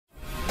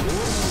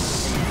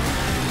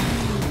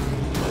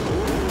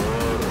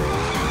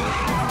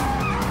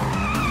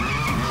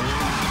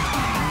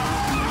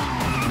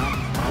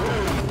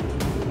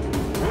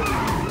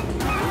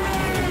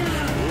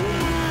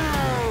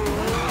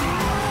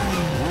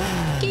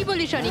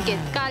বলিস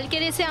অনিকেত,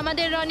 কালকের রেসে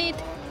আমাদের রনিত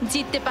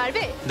জিততে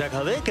পারবে?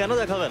 দেখাবে, কেন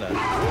দেখাবে না?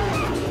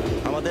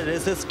 আমাদের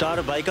রেসে স্টার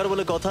বাইকার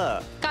বলে কথা।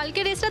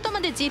 কালকের রেসটা তো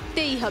আমাদের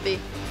জিততেই হবে।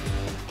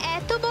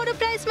 এত বড়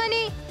প্রাইজ মানে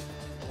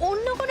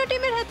অন্য কোনো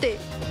টিমের হাতে?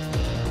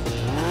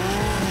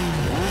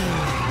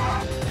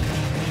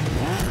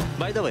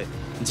 বাই দ্য ওয়ে,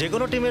 যে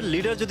কোনো টিমের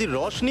লিডার যদি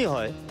রশনি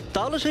হয়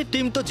তাহলে সেই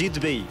টিম তো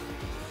জিতবেই।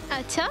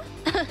 আচ্ছা,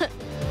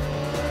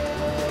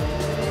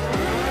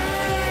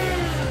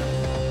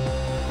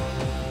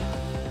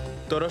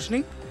 তো রশনি,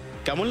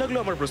 কেমন লাগলো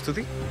আমার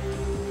প্রস্তুতি?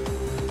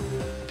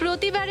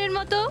 প্রতিবারের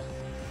মতো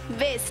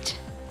বেস্ট।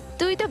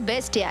 তুই তো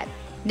বেস্ট ইয়ার,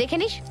 দেখে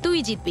নিস তুই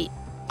জিতবি।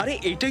 আরে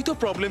এইটাই তো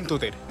প্রবলেম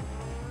তোদের,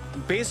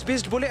 বেস্ট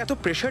বেস্ট বলে এত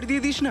প্রেশার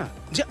দিয়ে দিস না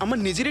যে আমার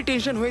নিজেরই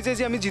টেনশন হয়ে যায়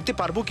যে আমি জিততে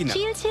পারবো কিনা।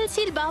 চিল চিল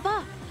চিল বাবা,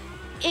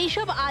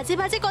 এইসব আজে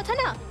বাজে কথা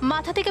না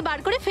মাথা থেকে বার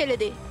করে ফেলে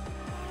দে।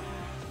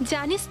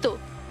 জানিস তো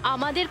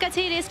আমাদের কাছে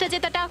এই রেসটা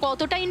জেতাটা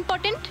কতটা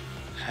ইম্পর্টেন্ট।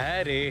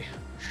 হ্যাঁ রে,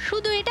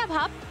 শুধু এটা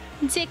ভাব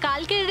যে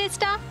কালকের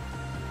রেসটা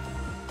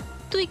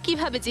তুই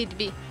কিভাবে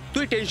জিতবি।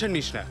 তুই টেনশন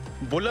নিস না,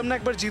 বললাম না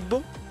একবার জিতবো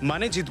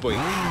মানে জিতবই।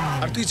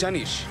 আর তুই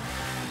জানিস,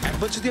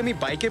 একবার যদি আমি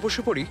বাইকে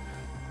বসে পড়ি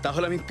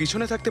তাহলে আমি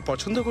পিছনে থাকতে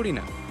পছন্দ করি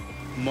না,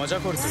 মজা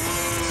করতে।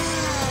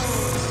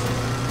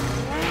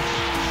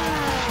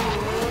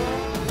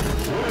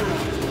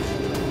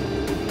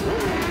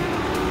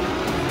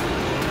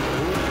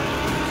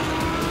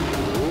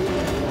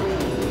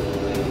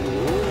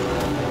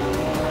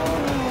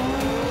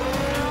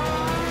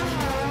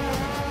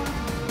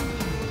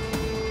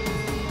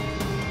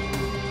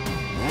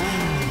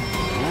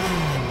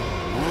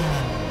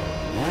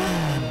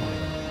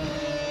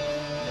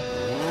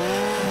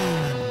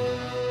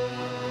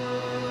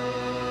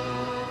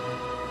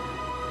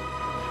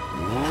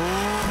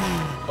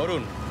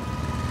 অরুণ,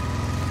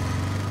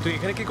 তুই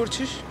এখানে কি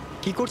করছিস?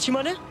 কি করছি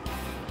মানে?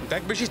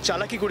 দেখ, বেশি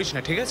চালাকি করিস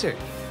না, ঠিক আছে?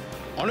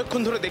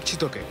 অনেকক্ষণ ধরে দেখছি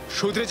তোকে,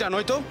 শুধরে যা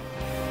নয়তো।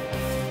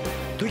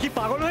 তুই কি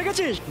পাগল হয়ে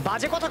গেছিস?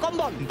 বাজে কথা কম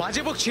বল।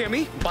 বাজে বকছি আমি,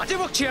 বাজে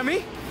বকছি আমি,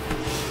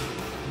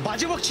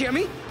 বাজে বকছি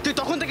আমি? তুই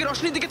তখন থেকে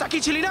রশনির দিকে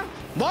তাকিয়েছিলি না?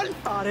 বল।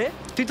 আরে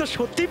তুই তো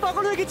সত্যিই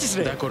পাগল হয়ে গেছিস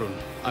রে। দেখ অরুণ,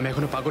 আমি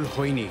এখনো পাগল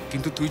হইনি,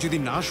 কিন্তু তুই যদি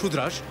না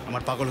শুধরাস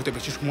আমার পাগল হতে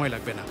বেশি সময়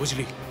লাগবে না,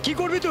 বুঝলি? কি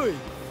করবি তুই?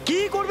 কি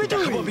করবি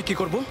তুই? দেখাবো আমি কি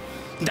করবো,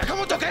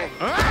 দেখাবো তোকে।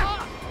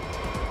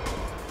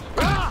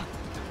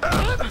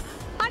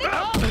 আরে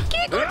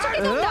কি করছো কি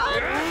তোমরা?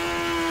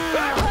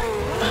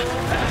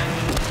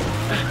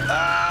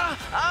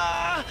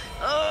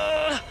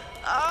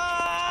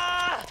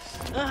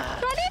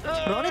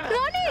 রনিত,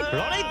 রনিত,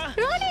 রনিত,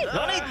 রনিত,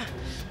 রনিত।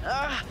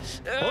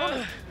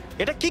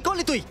 এটা কি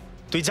করলি তুই?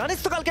 তুই জানিস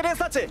তো কালকে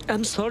রেস আছে। আই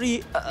এম সরি,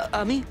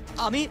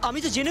 আমি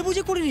তো জেনে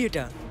বুঝে করিনি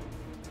এটা।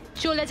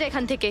 চলে যা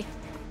এখান থেকে,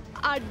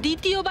 আর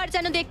দ্বিতীয়বার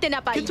যেন দেখতে না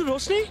পাই। কিন্তু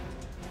রোশনি,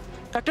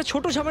 একটা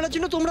ছোট ঝামেলার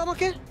জন্য তোমরা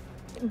আমাকে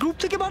গ্রুপ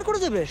থেকে বার করে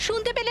দেবে?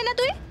 শুনতে পেলে না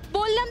তুই?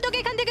 বললাম তোকে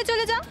এখান থেকে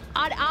চলে যা,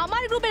 আর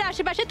আমার গ্রুপের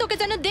আশেপাশে তোকে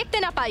যেন দেখতে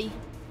না পাই।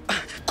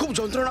 খুব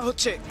যন্ত্রণা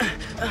হচ্ছে।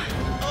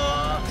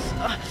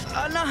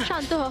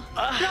 শান্ত হ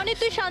রনিত,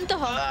 তুই শান্ত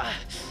হ।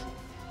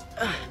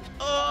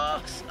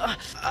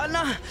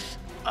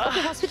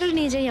 ওকে হসপিটালে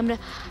নিয়ে যাই আমরা।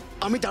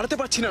 আমি দাঁড়াতে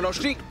পারছি না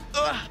রশনি।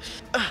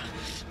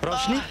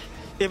 রশনি,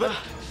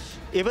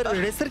 এবার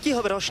রেসের কি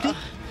হবে রশনি?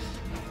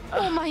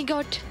 ও মাই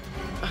গড,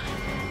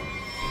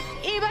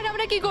 এবার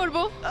আমরা কি করব?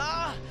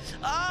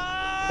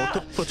 ও তো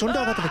প্রচন্ড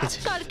আঘাত লেগেছে।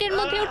 কালকের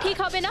মধ্যেও ঠিক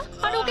হবে না,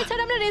 আর ওকে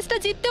ছাড়া আমরা রেসটা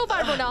জিততেও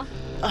পারবো না।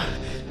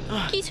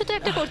 কিছু তো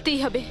একটা করতেই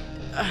হবে,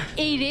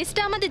 এই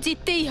রেসটা আমাদের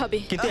জিততেই হবে।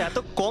 কিন্তু এত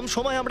কম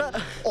সময় আমরা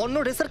অন্য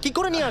রেসার কি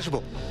করে নিয়ে আসবো?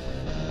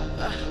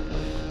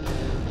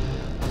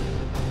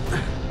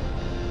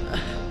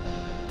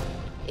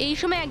 এই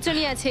সময়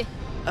একজনই আছে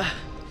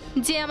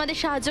যে আমাদের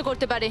সাহায্য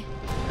করতে পারে।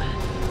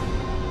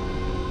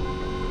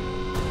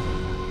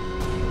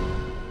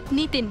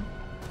 নিতিন।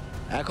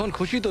 এখন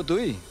খুশি তো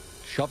তুই?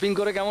 শপিং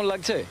করে কেমন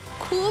লাগছে?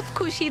 খুব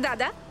খুশি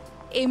দাদা।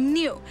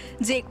 এমনিও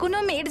যে কোনো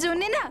মেয়ের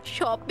জন্য না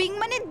শপিং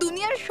মানে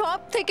দুনিয়ার সব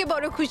থেকে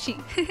বড় খুশি।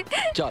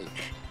 চল,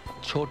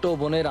 ছোট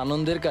বোনের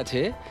আনন্দের কাছে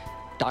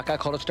টাকা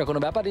খরচটা কোনো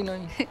ব্যাপারই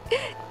নয়।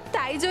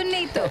 তাই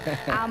জন্যই তো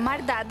আমার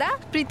দাদা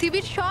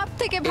পৃথিবীর সব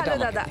থেকে ভালো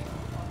দাদা।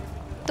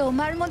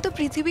 তোমার মতো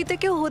পৃথিবীতে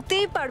কেউ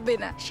হতেই পারবে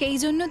না, সেই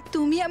জন্য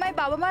তুমি আমায়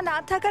বাবা মা না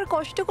থাকার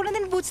কষ্ট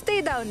কোনোদিন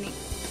বুঝতেই দাওনি।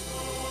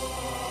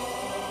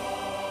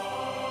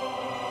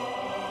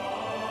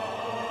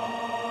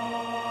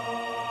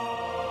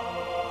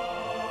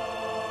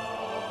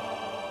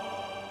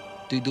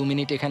 তুই 2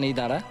 মিনিট এখানেই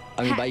দাঁড়া,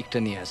 আমি বাইকটা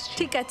নিয়ে আসছি।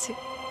 ঠিক আছে।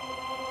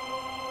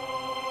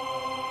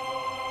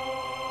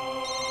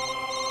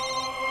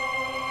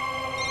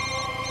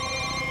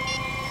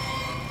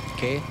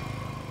 কে?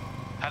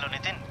 হ্যালো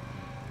নিতিন,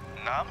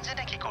 নাম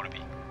জেনে কি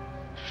করবি?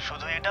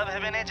 শুধু এটা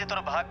ভেবে নে যে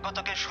তোর ভাগ্য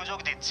তোকে সুযোগ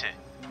দিচ্ছে।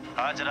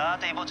 আজ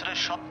রাত এই বছরের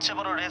সবচেয়ে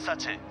বড় রেস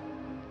আছে,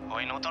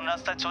 ওই নতুন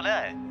রাস্তায় চলে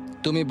আয়।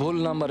 তুমি ভুল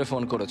নাম্বারে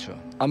ফোন করেছো,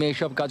 আমি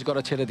এইসব কাজ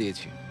করা ছেড়ে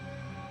দিয়েছি।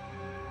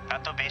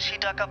 এত বেশি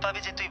টাকা পাবি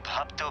যে তুই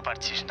ভাবতেও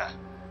পারছিস না।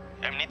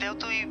 এমনিতেও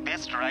তুই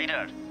বেস্ট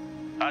রাইডার,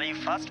 আর এই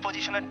ফার্স্ট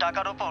পজিশনের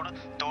টাকার ওপর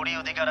তোরই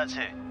অধিকার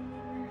আছে।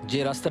 যে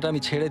রাস্তাটা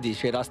আমি ছেড়ে দিই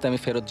সেই রাস্তা আমি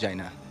ফেরত যাই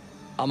না।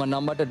 আমার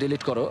নাম্বারটা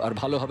ডিলিট করো, আর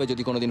ভালো হবে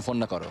যদি কোনোদিন ফোন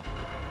না করো।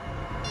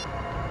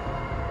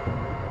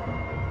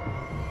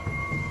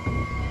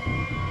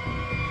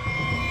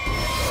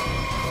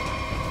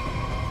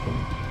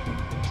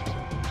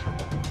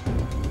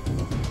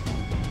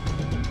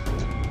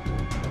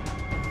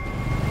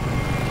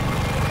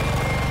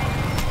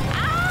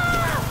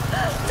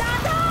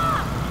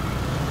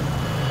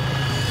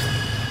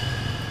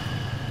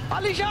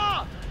 আলিশা!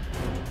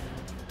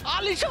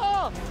 আলিশা!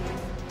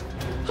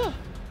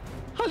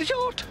 আলিশা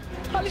ওঠ!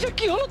 আলিশা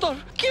কি হলো তোর?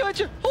 কি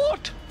হয়েছে?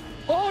 ওঠ!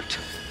 ওঠ!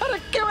 আরে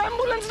কেউ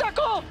অ্যাম্বুলেন্স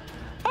ডাকো!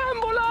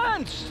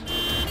 অ্যাম্বুলেন্স!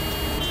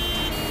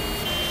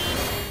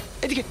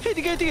 এদিকে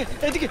এদিকে এদিকে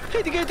এদিকে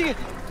এদিকে এদিকে।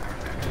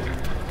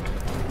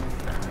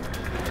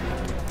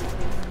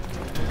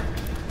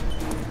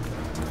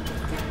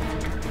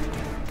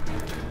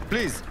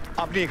 প্লিজ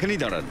আপনি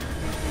এখানেই দাঁড়ান।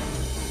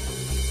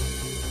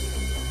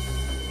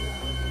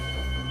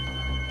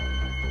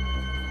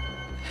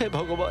 হে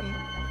ভগবান,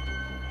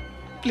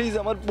 প্লিজ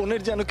আমার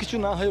বোনের যেন কিছু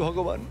না হয়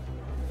ভগবান।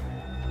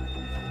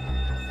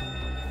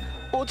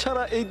 ও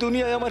ছাড়া এই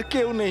দুনিয়ায় আমার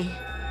কেউ নেই।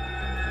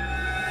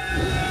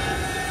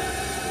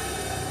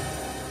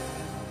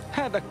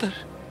 হ্যাঁ ডাক্তার,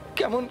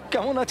 কেমন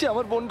কেমন আছে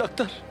আমার বোন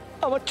ডাক্তার?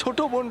 আমার ছোট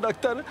বোন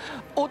ডাক্তার,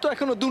 ও তো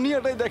এখনো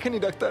দুনিয়াটাই দেখেনি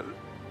ডাক্তার।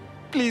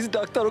 প্লিজ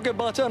ডাক্তার, ওকে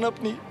বাঁচান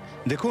আপনি।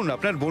 দেখুন,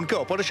 আপনার বোনকে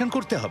অপারেশন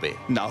করতে হবে,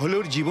 না হলে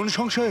ওর জীবন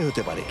সংশয়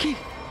হতে পারে। কি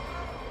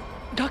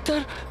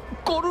ডাক্তার,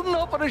 করুন না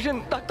অপারেশন।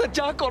 ডাক্তার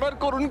যা করার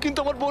করুন, কিন্তু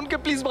আমার বোনকে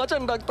প্লিজ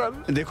বাঁচান ডাক্তার।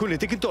 দেখুন,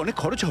 এতে কিন্তু অনেক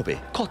খরচ হবে।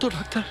 কত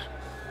ডাক্তার?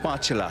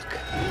 5 লাখ।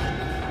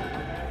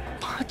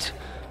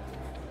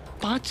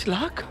 5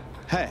 লাখ?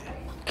 হ্যাঁ।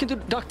 কিন্তু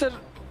ডাক্তার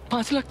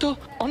 5 লাখ তো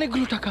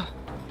অনেকগুলো টাকা।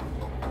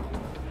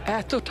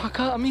 এত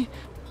টাকা আমি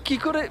কি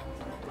করে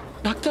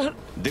ডাক্তার?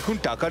 দেখুন,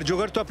 টাকার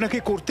জোগাড় তো আপনাকে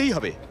করতেই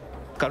হবে,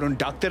 কারণ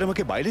ডাক্তার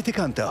আমাকে বাইরে থেকে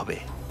আনতে হবে।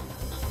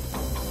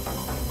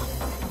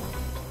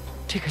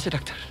 ঠিক আছে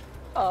ডাক্তার,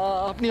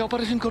 আপনি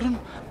অপারেশন করুন,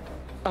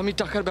 আমি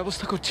টাকার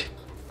ব্যবস্থা করছি।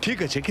 ঠিক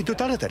আছে, কিন্তু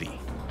তাড়াতাড়ি।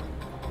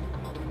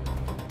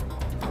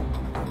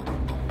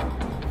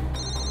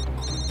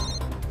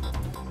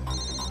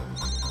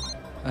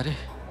 আরে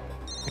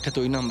এটা তো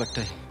ওই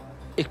নাম্বারটাই,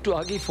 একটু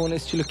আগেই ফোন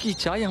এসেছিল। কি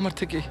চাই আমার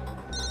থেকে?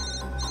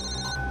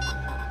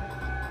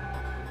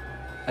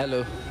 হ্যালো।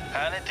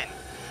 হ্যাঁ নিতিন,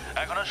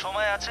 এখনো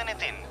সময় আছে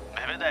নিতিন,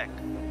 ভেবে দেখ।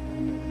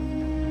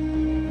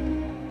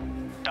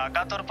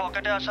 টাকা তোর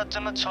পকেটে আসার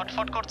জন্য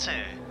ছটফট করছে,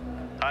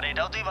 আর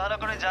এটাও তুই ভালো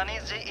করে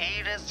জানিস যে এই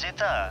রেস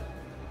জেতা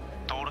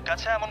তোর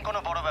কাছে এমন কোনো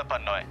বড় ব্যাপার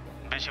নয়।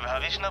 বেশি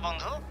ভাবিস না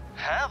বন্ধু,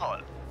 হ্যাঁ বল।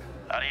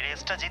 আর এই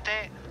রেসটা জিতে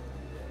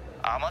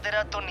আমাদের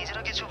আর তোর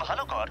নিজেরও কিছু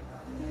ভালো কর।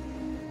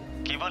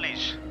 কি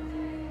বলিস?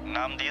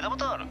 নাম দিয়ে দেবো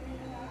তোর?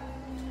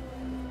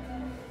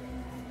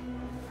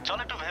 চল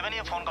একটু ভেবে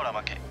নিয়ে ফোন কর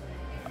আমাকে,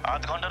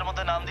 8 ঘন্টার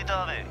মধ্যে নাম দিতে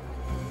হবে।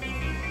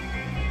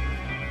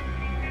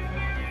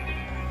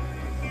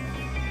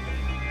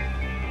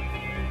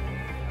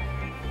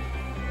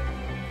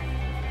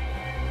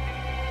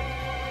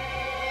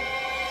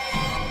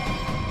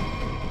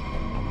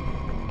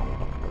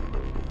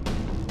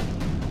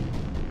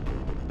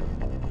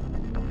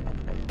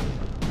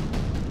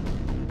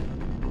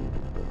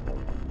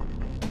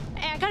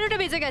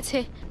 বেজে গেছে,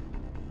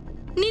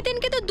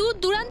 নিতিনকে তো দূর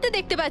দূরান্তে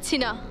দেখতে পাচ্ছি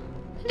না।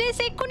 রেস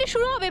এক্ষুনি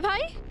শুরু হবে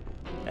ভাই।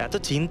 এত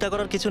চিন্তা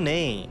করার কিছু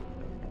নেই,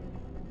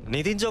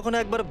 নিতিন যখন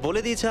একবার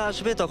বলে দিয়েছে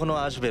আসবে, তখন ও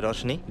আসবে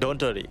রশনি,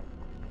 ডোন্ট ওয়ারি।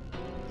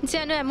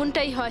 যেন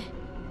এমনটাই হয়,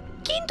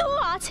 কিন্তু ও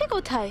আছে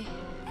কোথায়?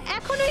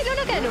 এখনো এলো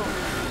না কেন?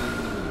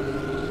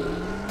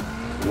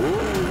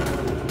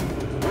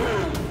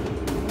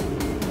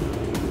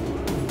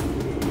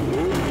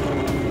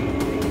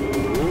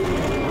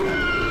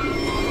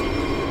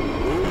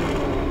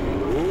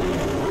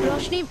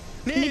 রশনি,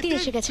 নিতিন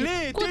এসে গেছে।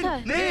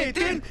 কোথায়?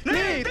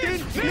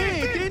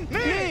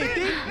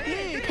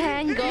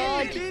 Thank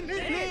god.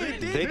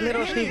 দেখলে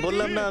রশনি,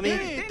 বললাম না আমি,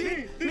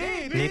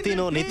 নিতিন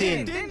ও নিতিন।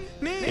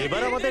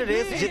 এবার আমাদের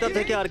রেস জেতা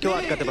থেকে আর কেউ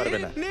আটকাতে পারবে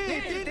না।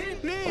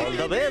 All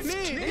the best.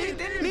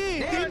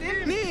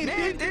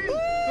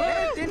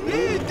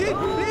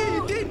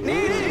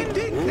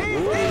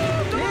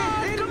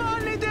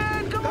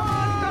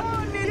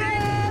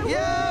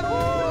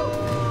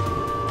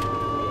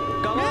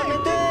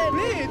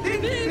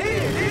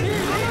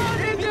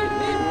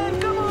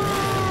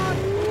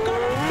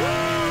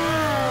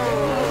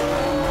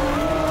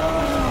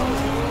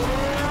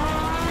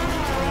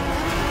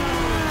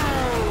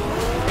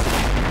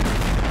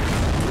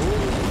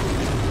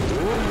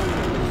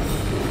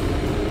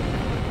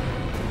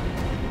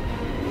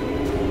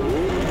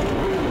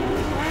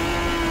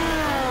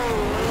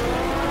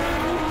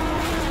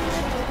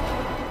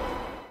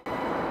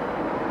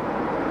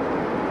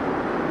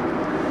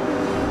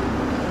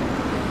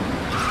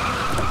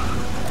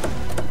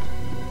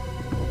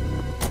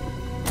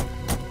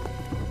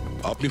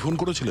 আপনি ফোন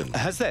করেছিলেন?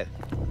 হ্যাঁ স্যার।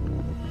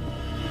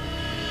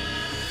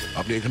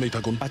 আপনি এখানেই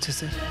থাকুন। আচ্ছা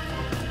স্যার।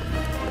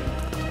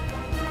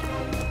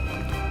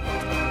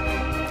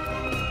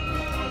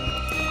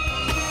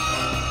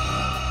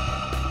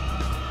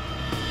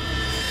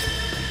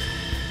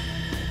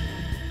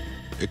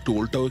 একটু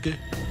উল্টা ওকে।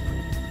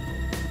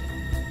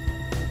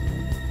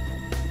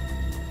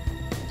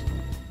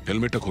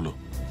 হেলমেটটা খোলো।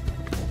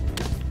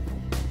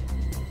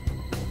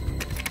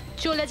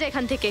 চলে যা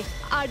এখান থেকে,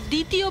 আর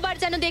দ্বিতীয়বার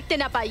যেন দেখতে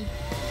না পাই।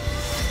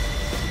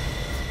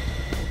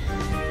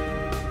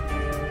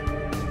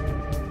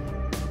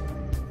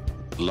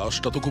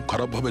 লাশটা তো খুব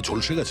খারাপ ভাবে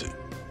ঝলসে গেছে।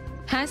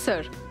 হ্যাঁ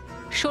স্যার,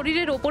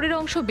 শরীরের ওপরের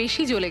অংশ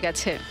বেশি জ্বলে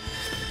গেছে।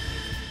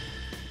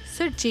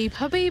 স্যার,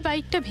 যেইভাবে এই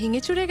বাইকটা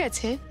ভেঙে চুরে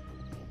গেছে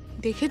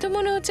দেখে তো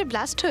মনে হচ্ছে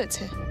ব্লাস্ট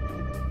হয়েছে।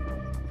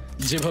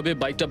 যেভাবে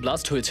বাইকটা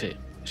ব্লাস্ট হয়েছে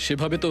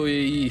সেভাবে তো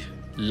এই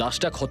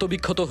লাশটা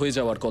ক্ষতবিক্ষত হয়ে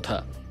যাওয়ার কথা,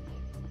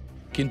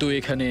 কিন্তু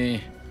এখানে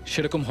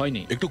সেরকম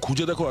হয়নি। একটু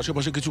খুঁজে দেখো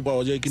আশেপাশে কিছু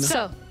পাওয়া যায় কিনা।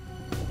 স্যার,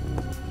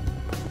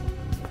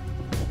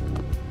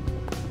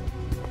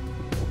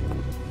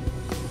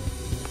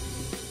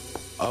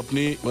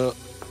 আপনি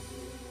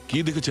কি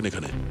দেখেছেন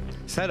এখানে?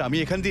 স্যার, আমি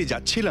এখান দিয়ে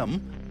যাচ্ছিলাম,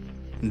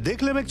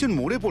 দেখলাম একজন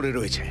মরে পড়ে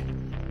রয়েছে।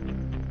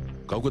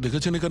 কাউকে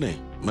দেখেছেন এখানে?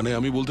 মানে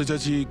আমি বলতে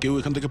চাইছি কেউ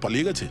এখান থেকে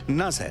পালিয়ে গেছে?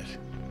 না স্যার।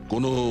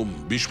 কোনো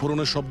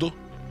বিস্ফোরণের শব্দ?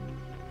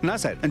 না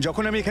স্যার,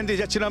 যখন আমি এখান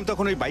দিয়ে যাচ্ছিলাম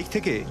তখন ওই বাইক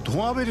থেকে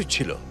ধোঁয়া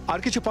বেরোচ্ছিল আর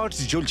কিছু পার্টস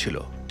জ্বলছিল।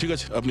 ঠিক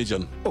আছে, আপনি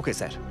যান। Okay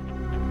sir.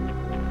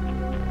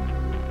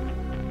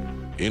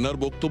 এনার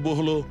বক্তব্য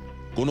হলো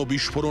কোনো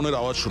বিস্ফোরণের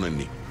আওয়াজ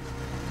শোনেননি।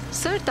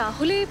 স্যার,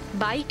 তাহলে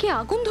বাইকে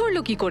আগুন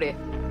ধরলো কি করে?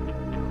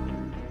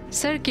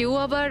 স্যার, কেউ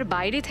আবার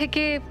বাইরে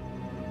থেকে...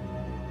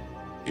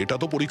 এটা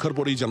তো পরীক্ষার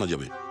পরেই জানা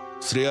যাবে।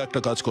 শ্রেয়া, একটা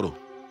কাজ করো,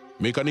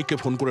 মেকানিককে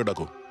ফোন করে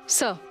ডাকো।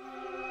 স্যার।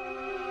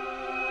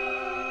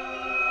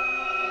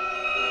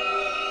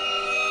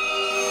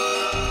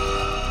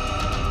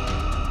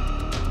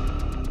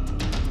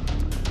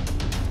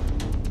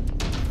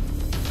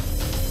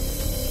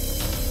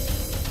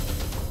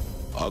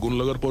 আগুন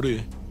লাগার পরে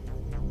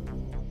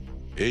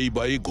এই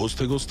বাইক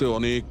ঘষতে ঘষতে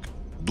অনেক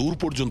দূর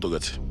পর্যন্ত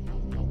গেছে,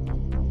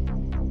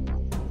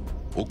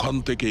 ওখান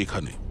থেকে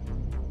এখানে।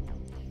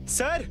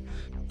 স্যার,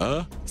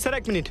 হ্যাঁ স্যার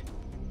এক মিনিট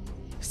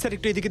স্যার,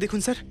 একটু এদিকে দেখুন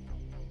স্যার।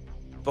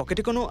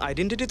 পকেটে কোনো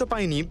আইডেন্টিটি তো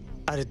পাইনি,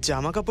 আর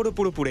জামা কাপড়ও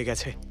পুরো পুড়ে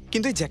গেছে,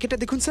 কিন্তু এই জ্যাকেটটা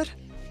দেখুন স্যার,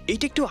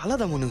 এইটা একটু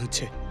আলাদা মনে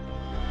হচ্ছে।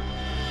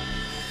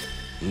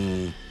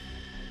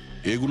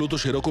 এগুলো তো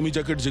সেরকমই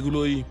জ্যাকেট যেগুলো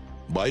ওই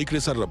বাইক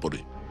রেসাররা পরে।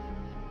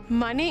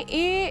 মানে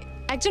এ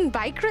একজন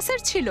বাইক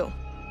রেসার ছিল?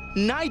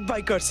 Night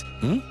bikers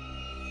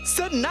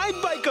sir, night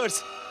bikers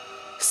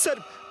sir.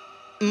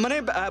 মানে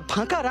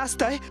ফাঁকা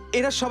রাস্তায়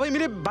এরা সবাই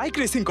মিলে বাইক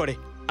রেসিং করে,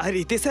 আর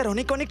এতে স্যার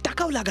অনেক অনেক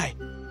টাকাও লাগায়,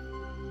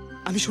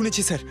 আমি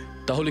শুনেছি স্যার।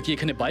 তাহলে কি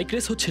এখানে বাইক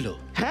রেস হচ্ছিল?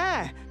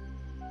 হ্যাঁ।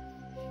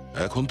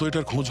 এখন তো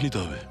এটার খোঁজ নিতে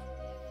হবে।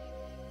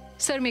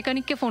 স্যার,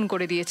 মেকানিককে ফোন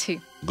করে দিয়েছি।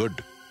 গুড।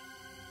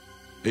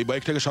 এই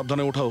বাইকটাকে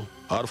সাবধানে ওঠাও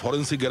আর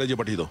ফরেন্সিক গ্যারেজে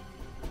পাঠিয়ে দাও,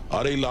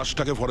 আর এই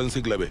লাশটাকে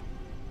ফরেন্সিক ল্যাবে,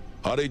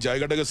 আর এই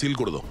জায়গাটাকে সিল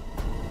করে দাও।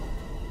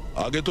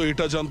 আগে তো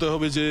এটা জানতে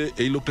হবে যে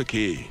এই লোকটা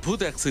কে।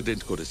 ভূত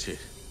অ্যাক্সিডেন্ট করেছে।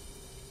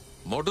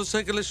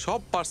 মোটরসাইকেলের সব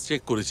পার্টস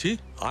চেক করেছি,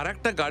 আর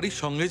একটা গাড়ির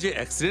সঙ্গে যে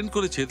অ্যাক্সিডেন্ট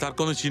করেছে তার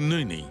কোনো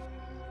চিহ্নই নেই।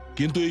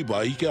 কিন্তু এই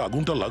বাইকে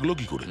আগুনটা লাগলো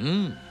কি করে?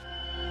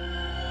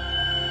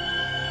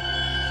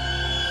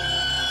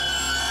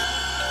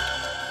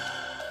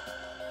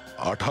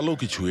 আঠালো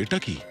কিছু, এটা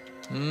কি?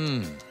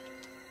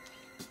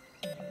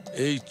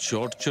 এই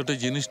চটচটে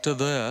জিনিসটা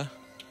দয়া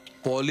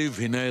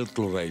পলিভিনাইল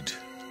ক্লোরাইড।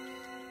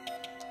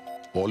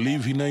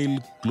 Polyvinyl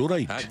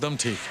chloride? একদম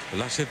ঠিক,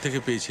 লাশের থেকে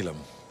পেয়েছিলাম,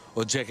 ও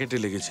জ্যাকেটে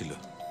লেগেছিল।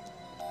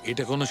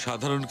 এটা কোনো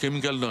সাধারণ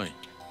কেমিক্যাল নয়,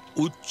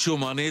 উচ্চ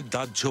মানের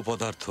দাহ্য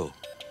পদার্থ।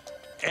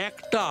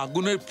 একটা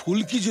আগুনের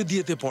ফুলকি যদি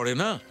এতে পড়ে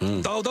না,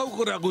 দাও দাও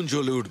করে আগুন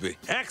জ্বলে উঠবে,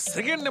 1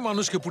 সেকেন্ডে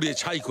মানুষকে পুড়িয়ে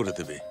ছাই করে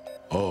দেবে।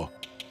 ও,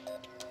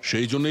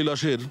 সেই জন্যই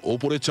লাশের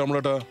ওপরের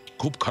চামড়াটা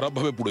খুব খারাপ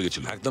ভাবে পুড়ে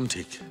গেছিল। একদম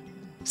ঠিক।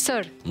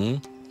 স্যার,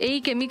 এই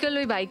কেমিক্যাল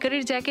ওই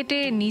বাইকারের জ্যাকেটে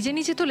নিজে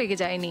নিজে তো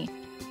লেগে যায়নি।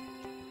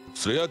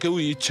 শ্রেয়া কেউ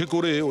ইচ্ছে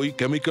করে ওই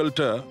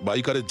কেমিক্যালটা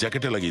বাইকারের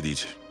জ্যাকেটে লাগিয়ে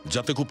দিয়েছে,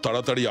 যাতে খুব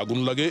তাড়াতাড়ি আগুন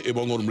লাগে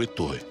এবং ওর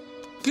মৃত্যু হয়।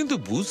 কিন্তু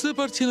বুঝতে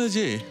পারছি না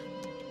যে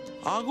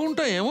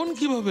আগুনটা এমন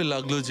কিভাবে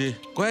লাগলো যে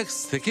কয়েক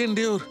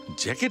সেকেন্ডে ওর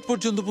জ্যাকেট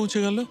পর্যন্ত পৌঁছে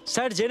গেল।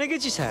 স্যার, জেনে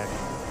গেছি স্যার।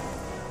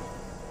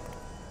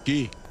 কি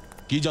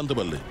কি জানতে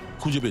পারলে?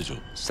 খুঁজে পেয়েছো?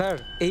 স্যার,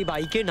 এই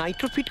বাইকে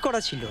নাইট্রো ফিট করা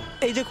ছিল,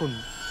 এই দেখুন।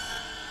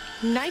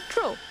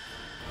 নাইট্রো?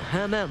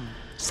 হ্যাঁ ম্যাম।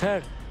 স্যার,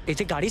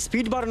 এতে গাড়ির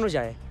স্পিড বাড়ানো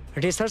যায়,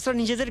 রেসার্সরা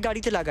নিজেদের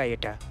গাড়িতে লাগায়।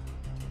 এটা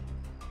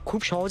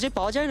খুব সহজে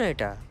পাওয়া যায় না,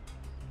 এটা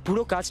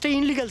পুরো কাজটা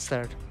ইনলিগাল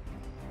স্যার।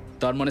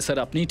 তার মানে স্যার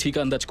আপনি ঠিক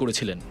আন্দাজ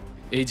করেছিলেন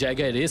এই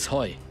জায়গায় রেস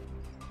হয়।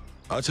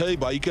 আচ্ছা, এই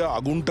বাইকে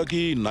আগুনটা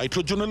কি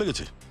নাইট্রোর জন্য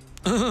লেগেছে?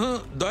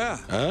 দয়া,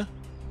 হ্যাঁ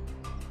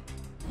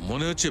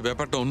মনে হচ্ছে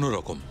ব্যাপারটা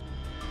অন্যরকম।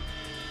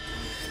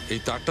 এই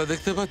তারটা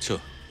দেখতে পাচ্ছ,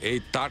 এই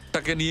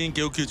তারটাকে নিয়ে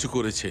কেউ কিছু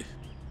করেছে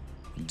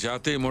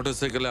যাতে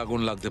মোটরসাইকেলে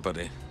আগুন লাগতে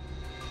পারে।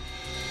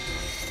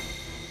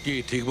 কি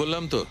ঠিক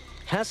বললাম তো?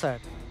 হ্যাঁ স্যার।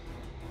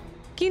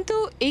 কিন্তু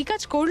এই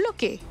কাজ করলো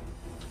কে?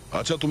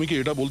 আচ্ছা, তুমি কি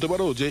এটা বলতে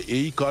পারো যে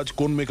এই কাজ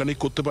কোন মেকানিক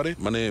করতে পারে?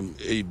 মানে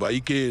এই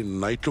বাইকে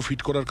নাইট্রো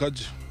ফিট করার কাজ?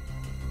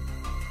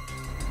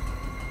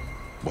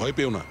 ভয়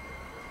পেও না,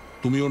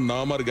 তুমি ওর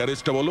নাম আর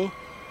গ্যারেজটা বলো,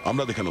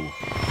 আমরা দেখে নেব।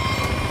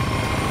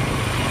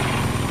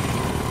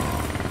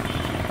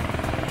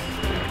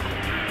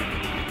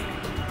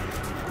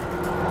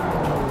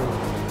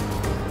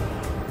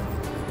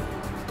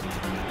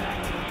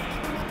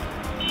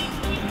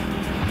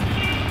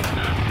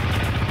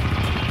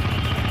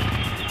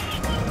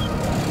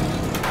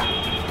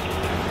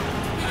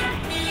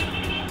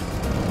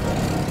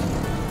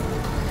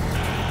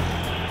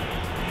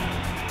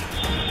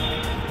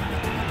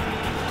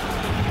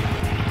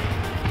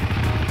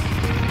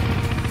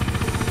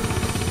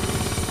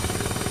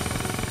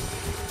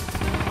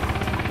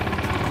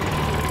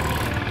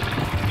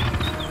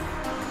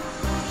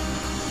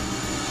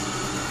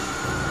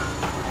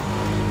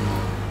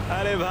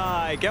 আরে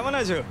ভাই কেমন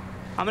আছো?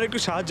 আমার একটু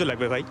সাহায্য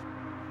লাগবে ভাই।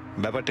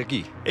 ব্যাপারটা কি?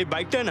 এই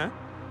বাইকটা না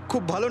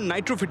খুব ভালো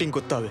নাইট্রো ফিটিং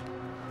করতে হবে।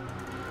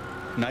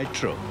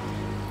 নাইট্রো?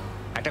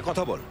 একটা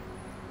কথা বল,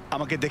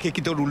 আমাকে দেখে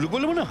কি তোর উল্লু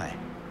বলে মনে হয়?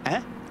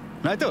 হ্যাঁ,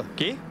 নয়তো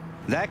কি?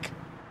 দেখ,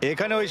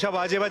 এখানে ওই সব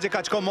আজে বাজে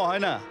কাজকর্ম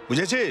হয় না,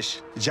 বুঝেছিস?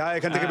 যা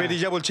এখান থেকে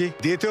বেরিয়ে যা বলছি।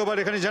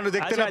 দ্বিতীয়বার এখানে যেন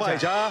দেখতে না পাই।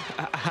 যা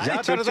যা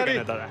তাড়াতাড়ি।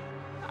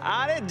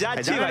 আরে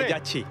যাচ্ছি ভাই,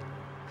 যাচ্ছি।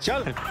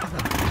 চল।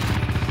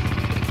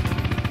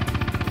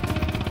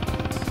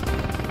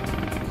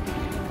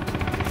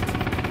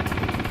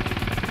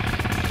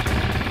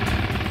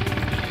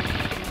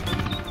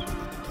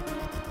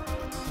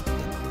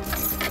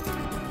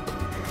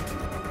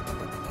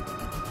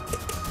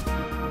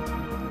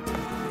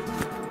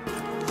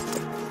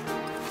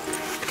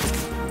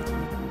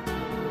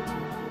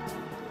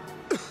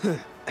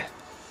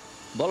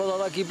 বলো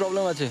দাদা, কি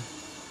প্রবলেম আছে?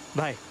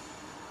 ভাই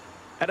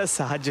একটা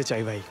সাহায্য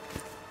চাই ভাই।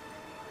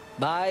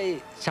 ভাই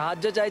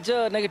সাহায্য চাইছো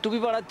নাকি টুপি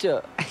পড়াচ্ছ?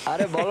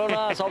 আরে বলো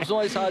না, সব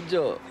সময় সাহায্য।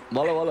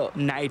 বলো বলো।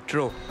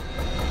 নাইট্রো।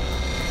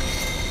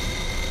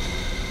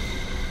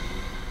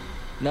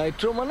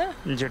 নাইট্রো মানে?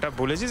 যেটা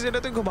বলেছিস সেটা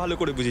তুই খুব ভালো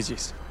করে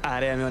বুঝেছিস।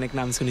 আরে আমি অনেক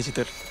নাম শুনেছি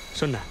তোর।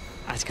 শোন না,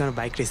 আজকে আমার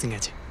বাইক রেসিং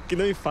আছে,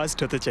 কিন্তু আমি ফার্স্ট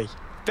হতে চাই।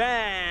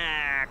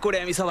 করে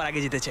আমি সবার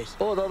আগে যেতে চাই।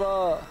 ও দাদা,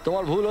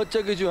 তোমার ভুল হচ্ছে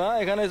কিছু। হ্যাঁ,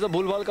 এখানে এসে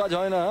ভুলভাল কাজ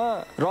হয় না। হ্যাঁ,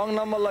 রং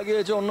নাম্বার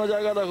লাগিয়েছো, অন্য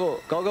জায়গা দেখো।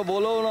 কাউকে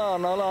বলো না,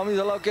 নাহলে আমি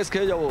শালা কেস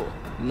খেয়ে যাবো।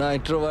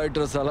 নাইট্রো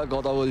বাইট্রো শালা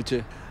কথা বলছে।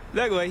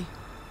 দেখ ভাই,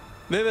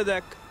 ভেবে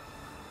দেখ,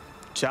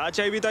 যা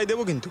চাইবি তাই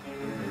দেবো কিন্তু।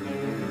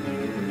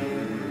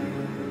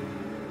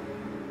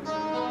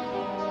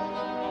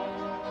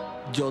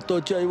 যত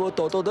চাইবো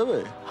তত দেবে?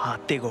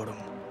 হাতে গরম।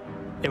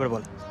 এবার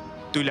বল,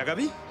 তুই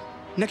লাগাবি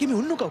নাকি আমি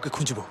অন্য কাউকে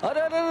খুঁজবো? আরে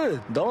আরে আরে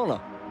দাঁড়ো না,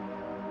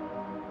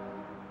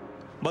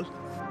 বল।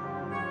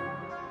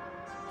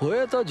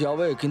 হয়ে তো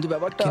যাবে, কিন্তু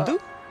ব্যাপারটা কিন্তু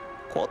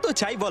কত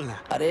চাই বল না।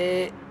 আরে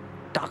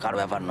টাকার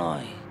ব্যাপার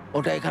নয়,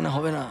 ওটা এখানে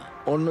হবে না,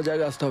 অন্য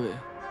জায়গায় আসতে হবে।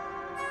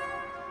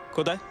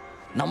 কোথায়?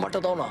 নাম্বারটা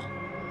দাও না।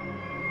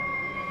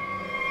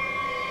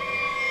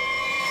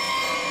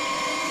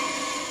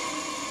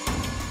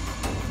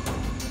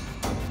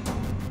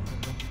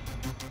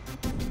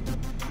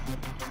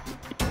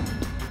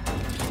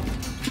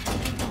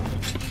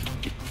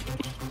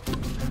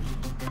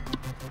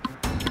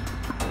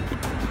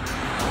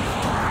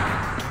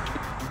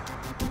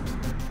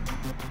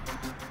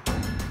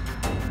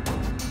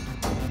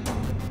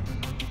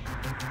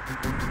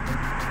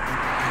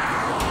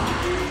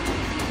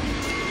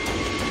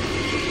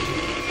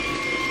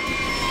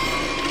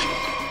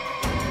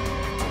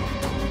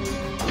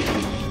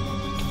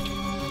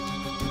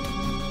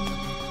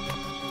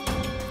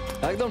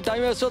 একদম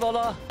টাইমে এসছো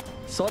দাদা,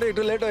 সরি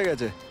একটু লেট হয়ে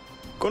গেছে।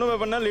 কোনো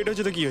ব্যাপার না, লেট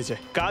হচ্ছে তো কি হয়েছে,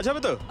 কাজ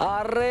হবে তো।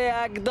 আরে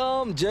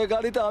একদম, যে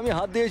গাড়িতে আমি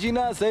হাত দিয়েছি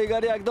না সেই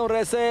গাড়ি একদম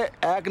রেসে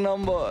 1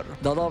 নম্বর।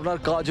 দাদা আপনার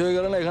কাজ হয়ে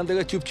গেলে না এখান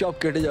থেকে চুপচাপ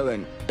কেটে যাবেন,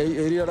 এই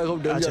এরিয়াটা খুব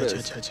ডেঞ্জারাস।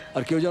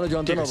 আর কেউ যেন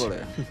জানতে না পারে।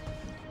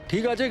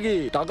 ঠিক আছে কি?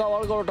 টাকা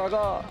বার করো।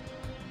 টাকা?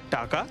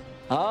 টাকা?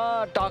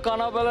 হ্যাঁ, টাকা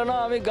না পেলে না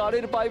আমি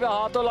গাড়ির পাইপে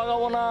হাতও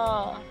লাগাবো না।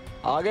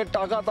 আগে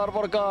টাকা,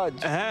 তারপর কাজ।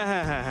 হ্যাঁ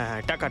হ্যাঁ হ্যাঁ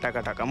হ্যাঁ, টাকা টাকা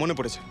টাকা, মনে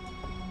পড়েছে।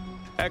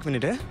 1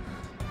 মিনিট।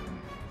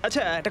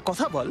 আচ্ছা একটা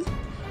কথা বল,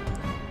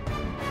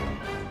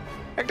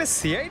 একটা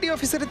সিআইডি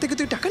অফিসারের থেকে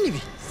তুই টাকা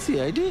নিবি?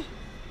 সিআইডি?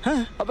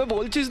 হ্যাঁ। আবে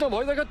বলছিস না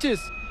ভয় দেখাচ্ছিস?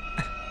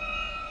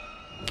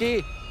 কি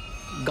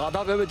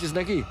গাধা ভেবেছিস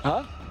নাকি?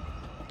 হ্যাঁ,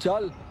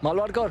 চল মাল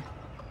বার কর,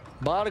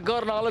 বার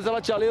কর, নাহলে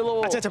সালা চালিয়ে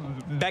দেবো। আচ্ছা আচ্ছা,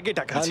 ব্যাগে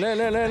টাকা আছে। নে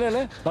নে নে নে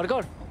নে, বার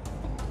কর,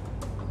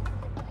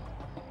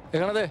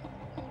 এখানে দে।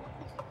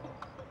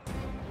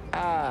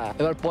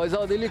 এবার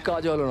পয়সাও দিলি,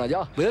 কাজ হলো না।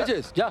 যা,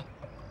 বুঝেছিস? যা।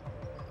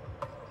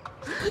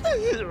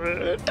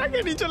 টাকা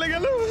নিয়ে চলে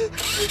গেল।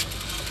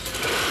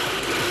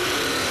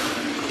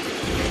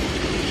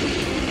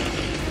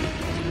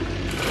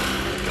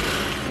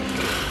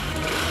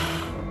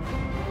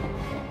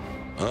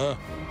 হ্যাঁ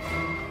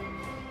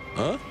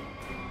হ্যাঁ,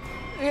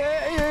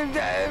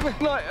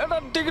 এটা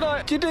ঠিক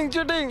নয়, চিটিং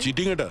চিটিং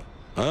চিটিং এটা।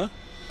 হ্যাঁ,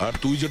 আর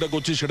তুই যেটা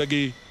করছিস সেটা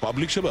কি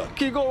পাবলিক সেবা?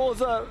 কি করবো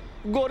স্যার,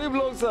 গরিব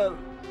লোক স্যার।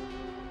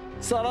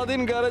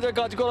 সারাদিন গ্যারেজে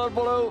কাজ করার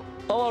পরেও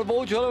আমার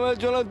বউ ছেলে মেয়ের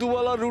জন্য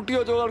দুবেলা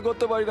রুটিও জোগাড়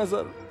করতে পারি না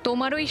স্যার।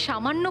 তোমার ওই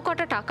সামান্য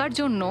কটা টাকার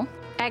জন্য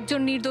একজন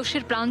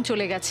নির্দোষের প্রাণ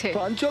চলে গেছে।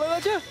 প্রাণ চলে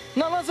গেছে?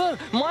 না না স্যার,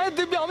 মায়ের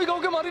দিব্যি আমি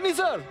কাউকে মারিনি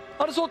স্যার।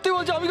 আরে সত্যি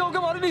বলছি, আমি কাউকে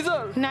মারিনি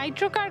স্যার।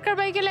 নাইট্রো কার কার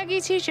বাইকে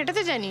লাগিয়েছিস সেটা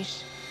তো জানিস,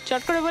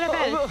 চট করে বলে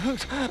ফেল।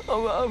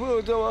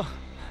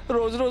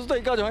 রোজ রোজ তো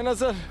এই কাজ হয় না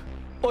স্যার,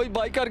 ওই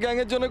বাইকার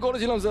গ্যাংয়ের জন্য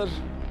করেছিলাম স্যার।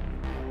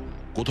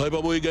 কোথায়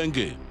পাবো এই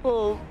গ্যাংকে? ও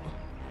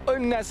ওই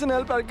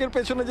ন্যাশনাল পার্কের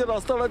পেছনে যে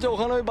রাস্তাটা আছে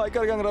ওখানে ওই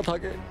বাইকার গ্যাংরা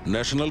থাকে।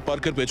 ন্যাশনাল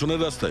পার্কের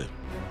পেছনের রাস্তায়?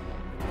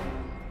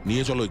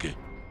 নিয়ে চলো একে।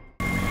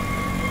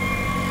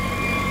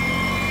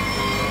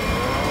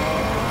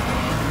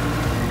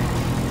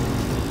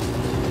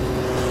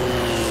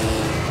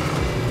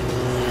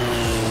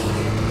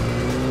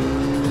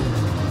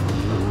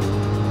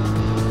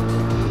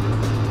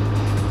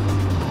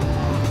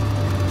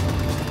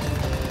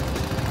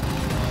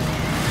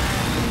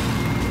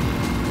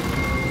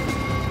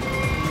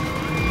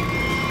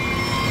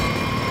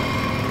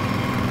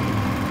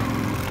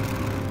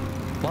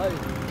 ভাই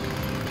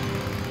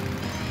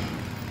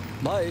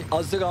ভাই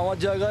আজ থেকে আমার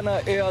জায়গা না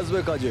এ আসবে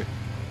কাজে,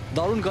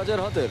 দারুণ কাজের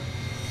হাতের।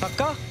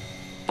 পাক্কা?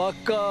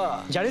 পাক্কা।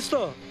 জানিস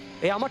তো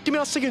এ আমার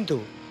টিমে আসছে কিন্তু।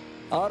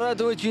 আরে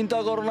তুমি চিন্তা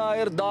করো না,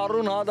 এর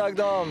দারুণ হাত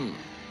একদম।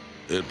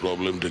 এর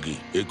প্রবলেমটা কি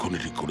এক্ষুনি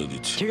ঠিক করে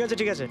দিচ্ছি। ঠিক আছে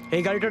ঠিক আছে,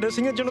 এই গাড়িটা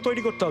রেসিং এর জন্য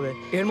তৈরি করতে হবে,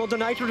 এর মধ্যে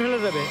নাইট্রো ঢেলে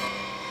দেবে।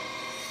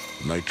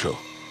 নাইট্রো?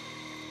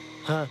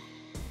 হ্যাঁ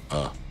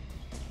হ্যাঁ,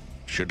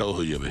 সেটাও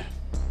হয়ে যাবে।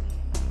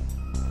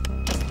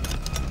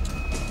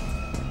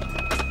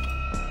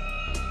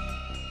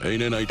 এই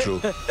নে নাইট্রো।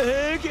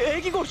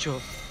 এই কি করছো?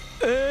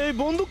 এই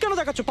বন্দুক কেন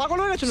দেখাচ্ছ? পাগল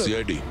হয়ে গেছো?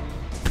 সিআইডি।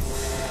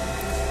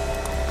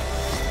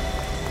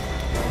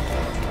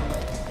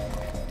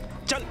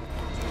 চল।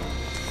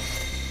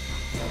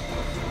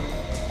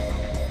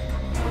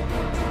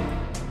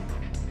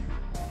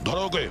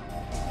 ধরো ওকে।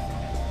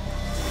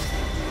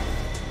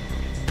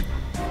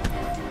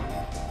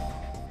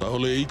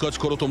 তাহলে এই কাজ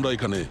করো তোমরা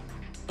এখানে?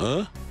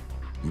 হ্যাঁ,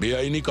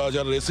 বেআইনি কাজ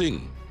আর রেসিং।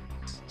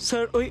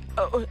 স্যার ওই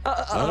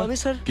আমি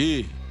স্যার কি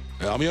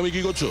আমি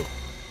কি করছো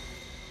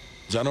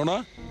জানো না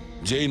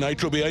যে এই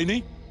নাইট্রো বেআইনি?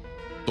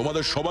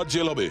 তোমাদের সবার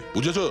জেল হবে,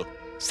 বুঝেছো?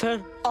 স্যার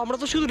আমরা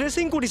তো শুধু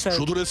রেসিং করি স্যার।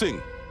 শুধু রেসিং?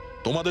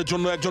 তোমাদের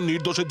জন্য একজন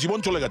নির্দোষের জীবন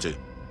চলে গেছে,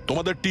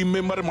 তোমাদের টিম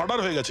মেম্বারের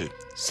মার্ডার হয়ে গেছে।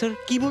 স্যার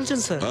কি বলছেন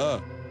স্যার? হ্যাঁ,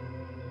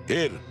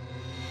 এর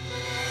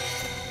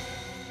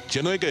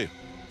চেনো একে?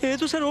 এ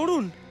তো স্যার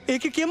অরুণ।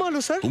 একে কে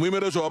মারলো স্যার? তুমি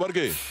মেরেছো, আবার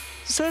কে?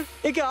 স্যার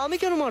একে আমি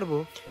কেন মারবো?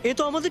 এ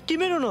তো আমাদের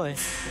টিমেরও নয়।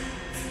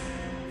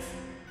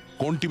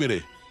 কোন টিমের?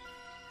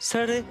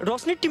 স্যার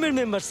রশনির টিমের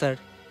মেম্বার স্যার।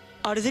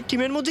 আর এদের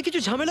টিমের মধ্যে কিছু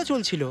ঝামেলা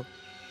চলছিল।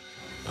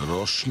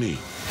 রশনি?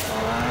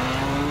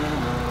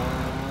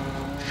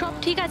 সব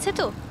ঠিক আছে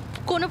তো?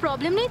 কোনো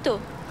প্রবলেম নেই তো?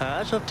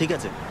 হ্যাঁ সব ঠিক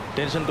আছে,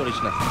 টেনশন করিস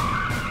না।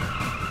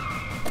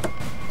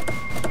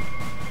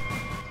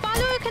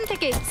 পালো এখান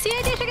থেকে,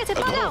 সিআইডি এসে গেছে,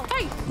 পালাও।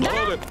 এই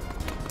দাঁড়াও।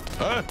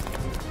 হ্যাঁ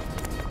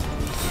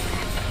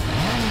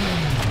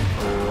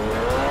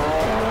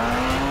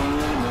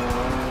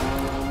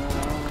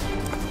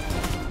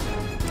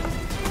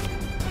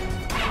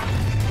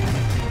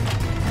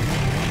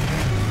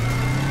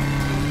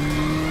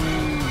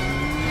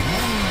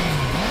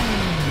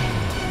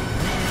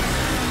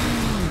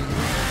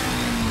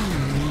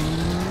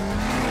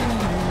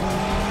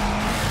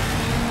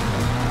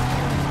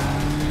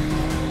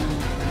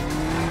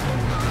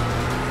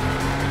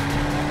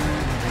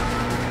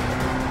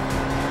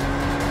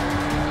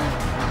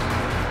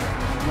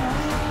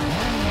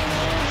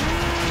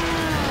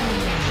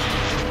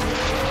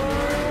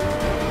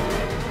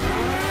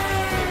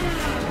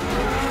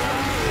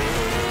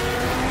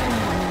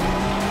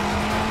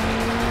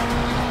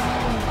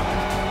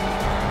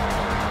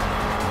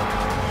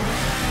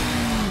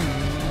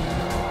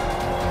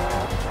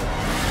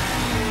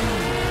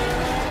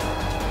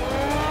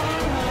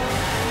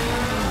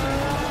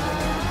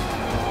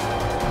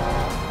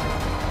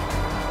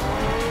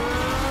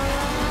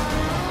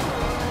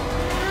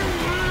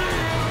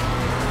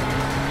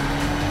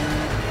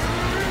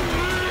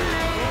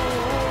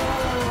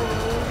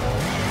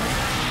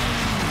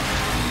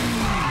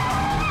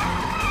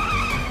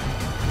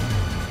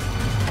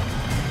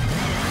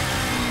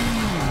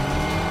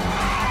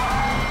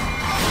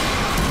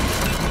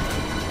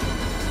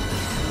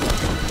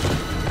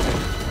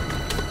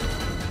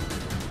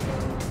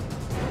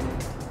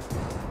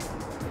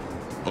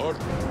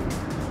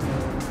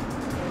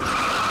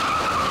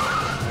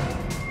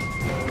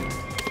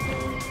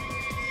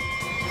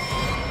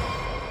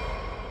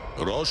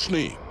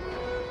রশনি,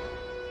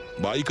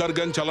 বাইকার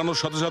গ্যাং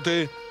চালানোর সাথে সাথে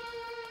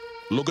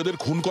লোকেদের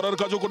খুন করার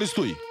কাজও করিস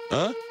তুই?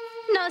 হ্যাঁ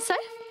না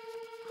স্যার,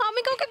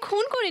 আমি কাউকে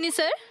খুন করিনি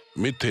স্যার।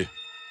 মিথ্যে,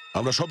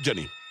 আমরা সব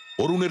জানি।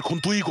 অরুণের খুন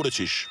তুইই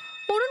করেছিস।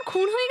 অরুণ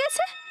খুন হয়ে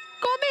গেছে?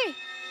 কবে?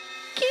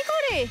 কি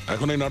করে?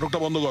 এখন এই নাটকটা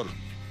বন্ধ কর।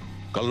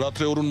 কাল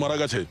রাত্রে অরুণ মারা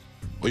গেছে,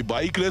 ওই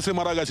বাইক রেসে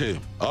মারা গেছে,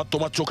 আর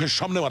তোমার চোখের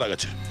সামনে মারা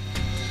গেছে।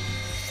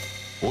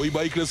 ওই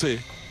বাইক রেসে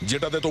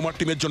যেটাতে তোমার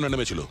টিমের জন্য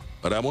নেমেছিল।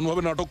 আর এমন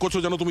ভাবে নাটক করছো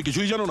যেন তুমি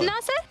কিছুই জানো না। না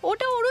স্যার,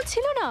 ওটা অরুণ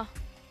ছিল না।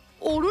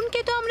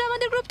 অরুণকে তো আমরা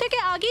আমাদের গ্রুপ থেকে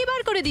আগেই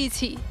বার করে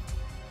দিয়েছি।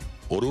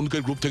 অরুণকে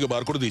গ্রুপ থেকে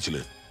বার করে দিয়েছিলে?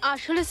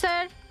 আসলে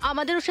স্যার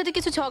আমাদের ওর সাথে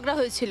কিছু ঝগড়া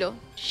হয়েছিল,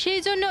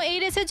 সেই জন্য এই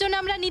রেসের জন্য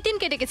আমরা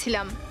নিতিনকে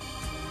ডেকেছিলাম।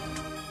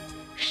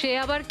 সে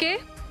আবার কে?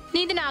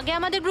 নিতিন আগে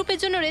আমাদের গ্রুপের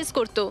জন্য রেস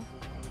করতো।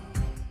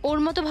 ওর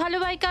মতো ভালো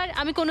বাইকার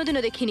আমি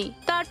কোনোদিনও দেখিনি।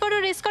 তারপরও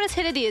রেস করা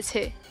ছেড়ে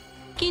দিয়েছে,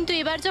 কিন্তু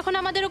এবার যখন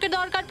আমাদের ওকে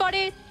দরকার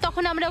পড়ে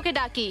তখন আমরা ওকে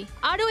ডাকি।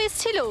 আরও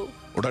এসছিল।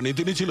 ওটা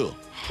নিতিনই ছিল?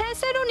 হ্যাঁ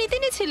স্যার, ও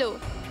নিতিনই ছিল।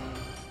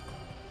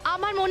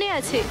 আমার মনে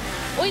আছে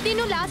ওই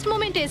দিনও লাস্ট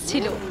মোমেন্টে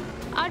এসছিল,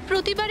 আর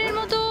প্রতিবারের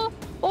মতো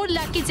ওর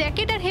লাকি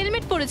জ্যাকেট আর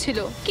হেলমেট পরেছিল।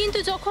 কিন্তু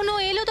যখন ও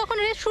এলো তখন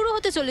রেস শুরু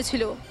হতে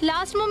চলেছিল।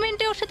 লাস্ট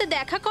মোমেন্টে ওর সাথে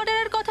দেখা করার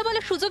আর কথা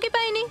বলার সুযোগই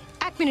পাইনি।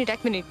 এক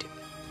মিনিট,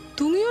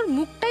 তুমি ওর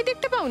মুখটাই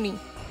দেখতে পাওনি?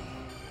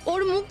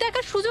 ওর মুখ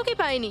দেখার সুযোগই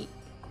পাইনি।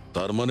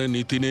 তার মানে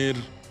নিতিনের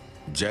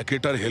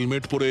জ্যাকেট আর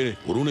হেলমেট পরে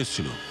অরুণ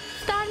এসেছিল?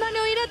 তার মানে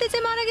ওই রাতে যে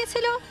মারা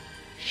গেছিল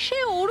সে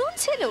অরুণ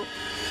ছিল।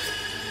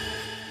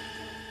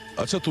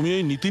 আচ্ছা, তুমি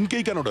এই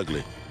নিতিনকেই কেন ডাকলে?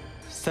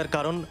 স্যার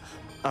কারণ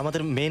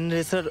আমাদের মেন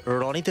রেসার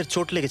রনিতের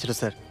চোট লেগেছিল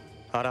স্যার,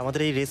 আর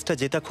আমাদের এই রেসটা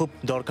জেতা খুব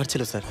দরকার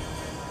ছিল স্যার।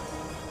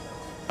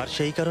 আর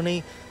সেই কারণেই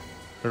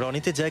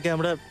রনিতের জায়গায়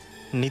আমরা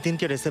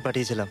নিতিনকে রেসে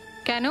পাঠিয়েছিলাম।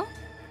 কেন?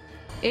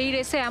 এই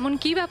রেসে এমন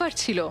কি ব্যাপার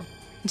ছিল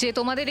যে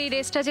তোমাদের এই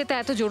রেসটা যেতে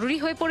এত জরুরি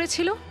হয়ে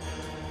পড়েছিল?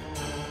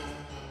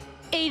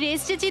 এই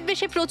রেস যে জিতবে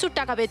সে প্রচুর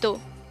টাকা পেত।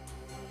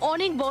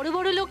 অনেক বড়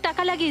বড় লোক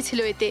টাকা লাগিয়েছিল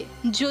এতে।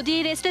 যদি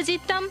এই রেসটা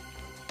জিততাম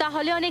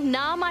তাহলে অনেক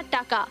নাম আর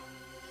টাকা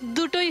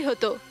দুটোই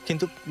হতো।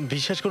 কিন্তু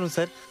বিশ্বাস করুন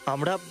স্যার,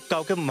 আমরা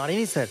কাউকে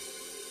মারিনি স্যার।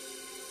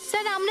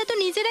 স্যার আমরা তো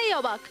নিজেরাই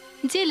অবাক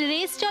যে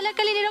রেস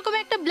চলাকালীন এরকম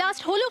একটা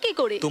ব্লাস্ট হলো কি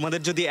করে।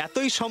 তোমাদের যদি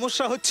এতই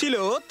সমস্যা হচ্ছিল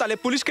তাহলে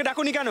পুলিশকে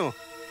ডাকুনি কেন?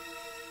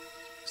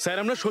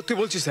 স্যার আমরা সত্যি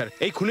বলছি স্যার,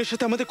 এই খুনের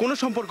সাথে আমাদের কোনো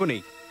সম্পর্ক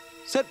নেই।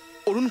 স্যার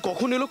অরুণ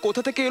কখন এলো,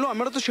 কোথা থেকে এলো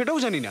আমরা তো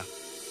সেটাও জানি না।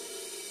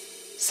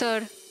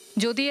 স্যার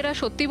যদি এরা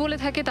সত্যি বলে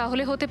থাকে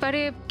তাহলে হতে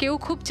পারে কেউ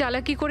খুব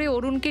চালাকি করে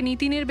অরুণকে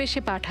নিতিনের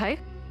বেশে পাঠায়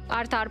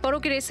আর তারপর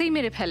ওকে রেসেই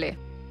মেরে ফেলে।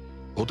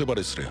 হতে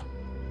পারে শ্রেয়া,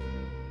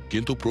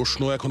 কিন্তু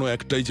প্রশ্ন এখনো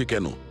একটাই যে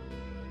কেন?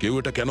 কেউ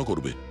এটা কেন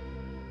করবে?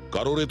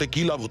 কারোর এতে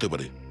কি লাভ হতে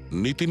পারে?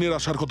 নিতিনের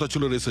আসার কথা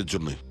ছিল রেসের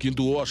জন্য,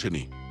 কিন্তু ও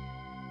আসেনি।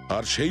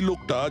 আর সেই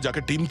লোকটা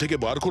যাকে টিম থেকে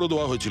বার করে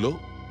দেওয়া হয়েছিল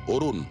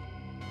অরুণ,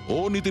 ও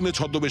নিতিনের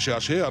ছদ্মবেশে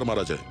আসে আর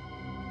মারা যায়।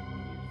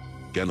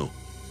 কেন?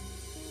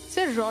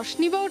 স্যার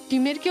রশনি বা ওর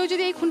টিমের কেউ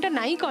যদি এই খুনটা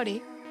নাই করে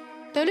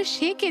তাহলে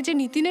সে কে যে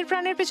নিতিনের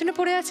প্রাণের পেছনে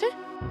পড়ে আছে?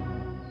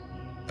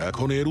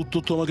 এখন এর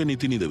উত্তর তো আমাকে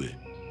নিতিনই দেবে।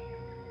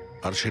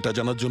 আর সেটা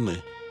জানার জন্য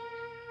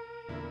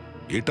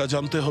এটা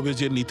জানতে হবে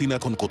যে নিতিন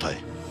এখন কোথায়।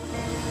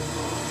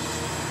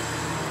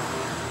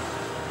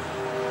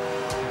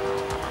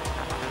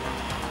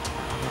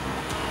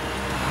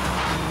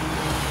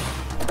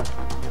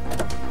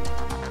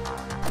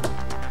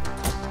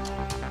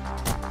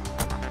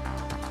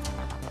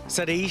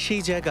 স্যার এই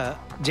সেই জায়গা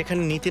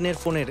যেখানে নিতিনের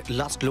ফোনের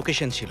লাস্ট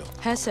লোকেশন ছিল।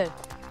 হ্যাঁ স্যার,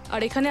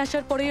 আর এখানে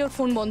আসার পরেই ওর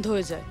ফোন বন্ধ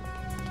হয়ে যায়।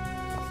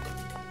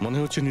 মনে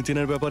হচ্ছে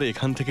নিতিনের ব্যাপারে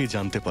এখান থেকেই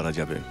জানতে পারা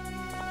যাবে।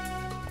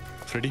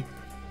 ফ্রেডি,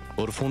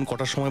 ওর ফোন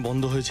কটার সময়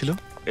বন্ধ হয়েছিল?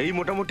 এই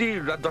মোটামুটি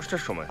রাত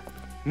 10টার সময়।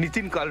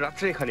 নিতিন কাল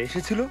রাত্রে এখানে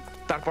এসেছিল,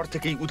 তারপর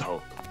থেকেই উধাও।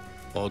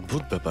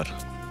 অদ্ভুত ব্যাপার,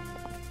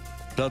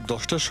 রাত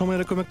 10টার সময়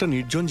এরকম একটা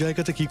নির্জন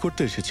জায়গাতে কি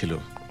করতে এসেছিল?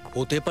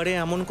 হতে পারে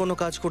এমন কোনো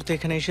কাজ করতে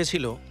এখানে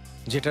এসেছিল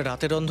যেটা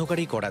রাতের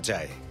অন্ধকারেই করা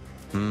যায়।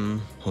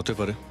 হতে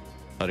পারে।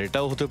 আর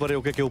এটাও হতে পারে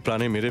ওকে কেউ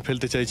প্রাণে মেরে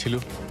ফেলতে চাইছিল,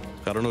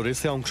 কারণ ও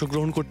রেসে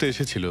অংশগ্রহণ করতে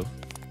এসেছিল,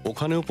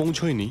 ওখানেও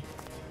পৌঁছয়নি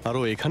আর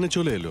ও এখানে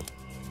চলে এলো।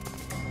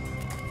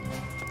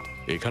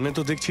 এখানে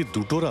তো দেখছি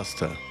দুটো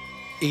রাস্তা।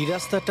 এই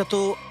রাস্তাটা তো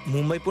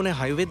মুম্বাই পুনে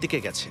হাইওয়ের দিকে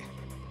গেছে,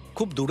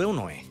 খুব দূরেও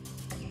নয়।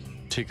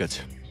 ঠিক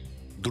আছে,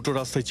 দুটো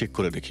রাস্তায় চেক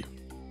করে দেখি।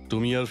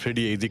 তুমি আর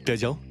ফ্রেডি এই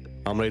দিকটায় যাও,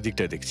 আমরা এই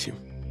দিকটায় দেখছি।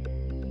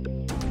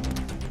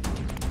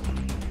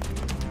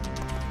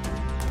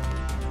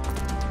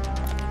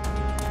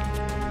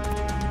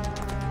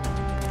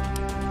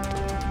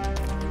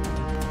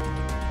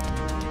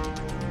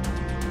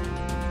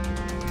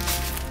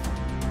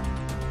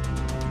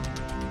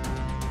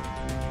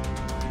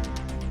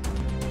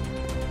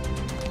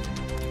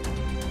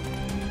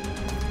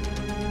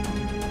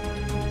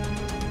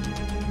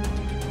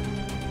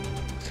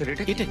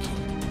 এটা কি?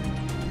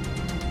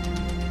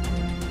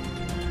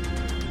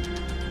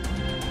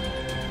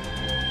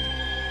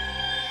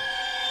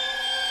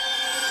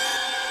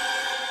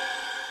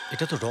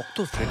 এটা তো রক্ত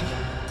ফ্রেডি।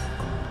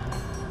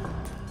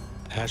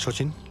 হ্যাঁ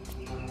সচিন,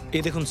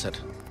 এই দেখুন স্যার,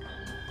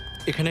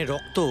 এখানে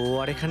রক্ত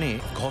আর এখানে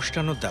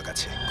ঘষ্টানোর দাগ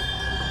আছে।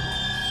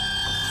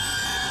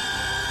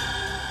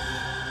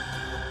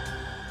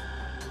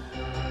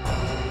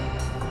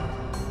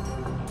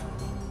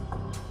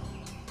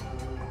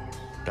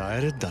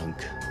 টায়ারের দাগ,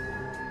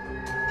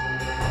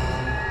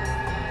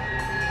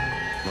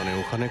 মানে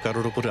ওখানে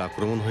কারোর উপরে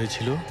আক্রমণ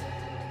হয়েছিল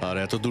আর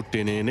এত দূর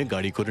টেনে এনে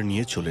গাড়ি করে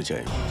নিয়ে চলে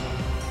যায়।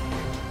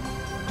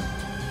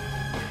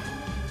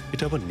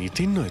 এটা আবার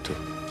নিতিন নয় তো?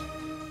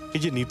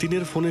 এই যে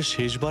নিতিনের ফোনে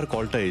শেষবার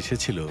কলটা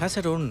এসেছিল। হ্যাঁ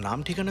স্যার, ওর নাম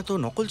ঠিকানা তো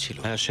নকল ছিল।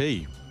 হ্যাঁ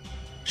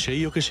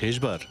সেই ওকে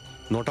শেষবার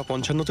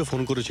 9:55-তে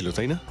ফোন করেছিল,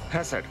 তাই না?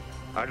 হ্যাঁ স্যার,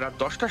 আর রাত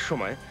 10টার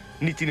সময়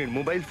নিতিনের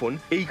মোবাইল ফোন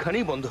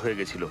এইখানেই বন্ধ হয়ে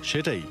গেছিল।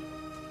 সেটাই,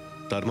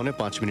 তার মানে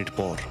 5 মিনিট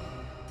পর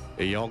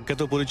এই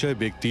অজ্ঞাত পরিচয়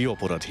ব্যক্তি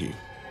অপরাধী।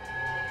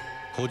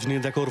 খোঁজ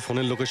নিয়ে দেখো ওর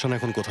ফোনের লোকেশন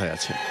এখন কোথায়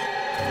আছে।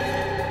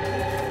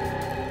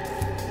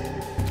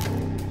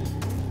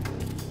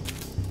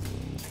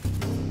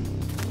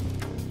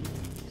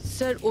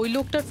 স্যার ওই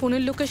লোকটার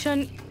ফোনের লোকেশন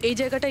এই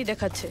জায়গাটাই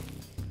দেখাচ্ছে,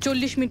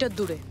 40 মিটার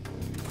দূরে।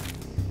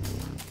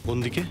 কোন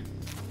দিকে?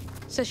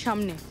 স্যার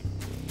সামনে।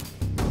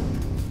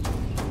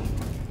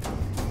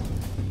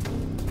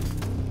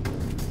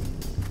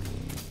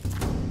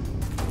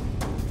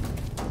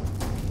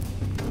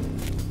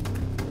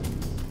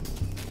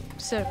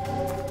 স্যার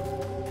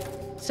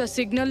স্যার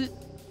সিগন্যাল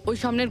ওই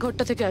সামনের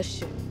ঘরটা থেকে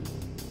আসছে।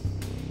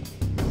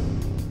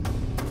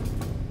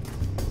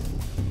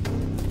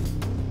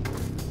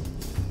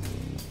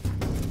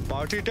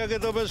 পার্টিটাকে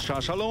তো বেশ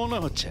শাসালো মনে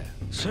হচ্ছে।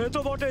 সে তো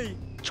বটেই,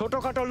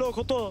 ছোটখাটো লোক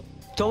হতো,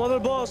 তোমাদের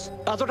বস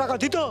এত টাকা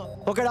দিত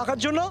ওকে রাখার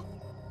জন্য?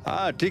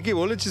 হ্যাঁ ঠিকই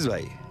বলেছিস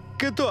ভাই,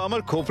 কিন্তু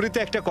আমার খোপড়িতে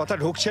একটা কথা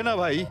ঢুকছে না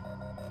ভাই।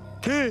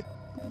 কি?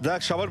 দেখ,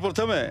 সবার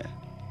প্রথমে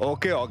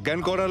ওকে অজ্ঞান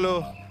করালো।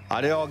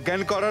 আরে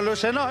অজ্ঞান করালো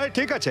সে না হয়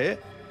ঠিক আছে,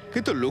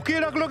 কিন্তু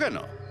লুকিয়ে রাখলো কেন?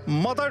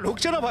 মাথায়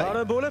ঢুকছে না ভাই।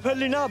 আরে বলে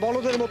ফেললি না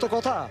বলদের মতো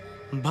কথা।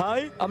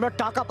 ভাই আমরা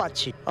টাকা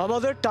পাচ্ছি,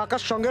 আমাদের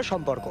টাকার সঙ্গে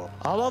সম্পর্ক,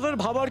 আমাদের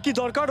ভাবার কি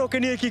দরকার ওকে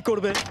নিয়ে কি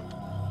করবে।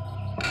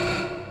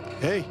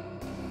 এই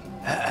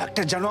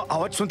একটা যেন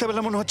আওয়াজ শুনতে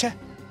পেলাম মনে হচ্ছে,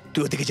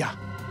 তুই ওদিকে যা।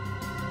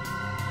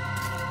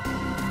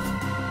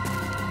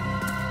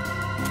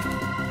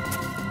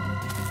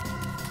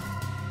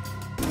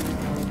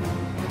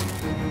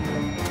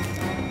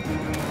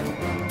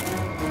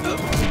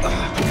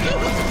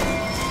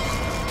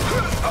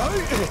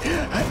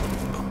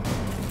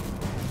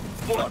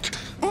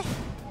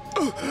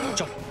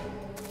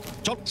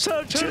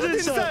 স্যার ছেড়ে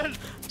দিন স্যার,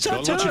 স্যার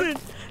ছেড়ে দিন,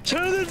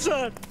 ছেড়ে দিন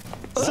স্যার।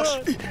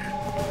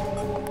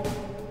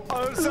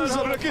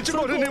 আমরা কিছু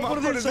করিনি, মাফ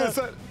করে দিন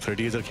স্যার।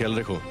 ফ্রেডি এদের খেয়াল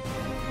রেখো।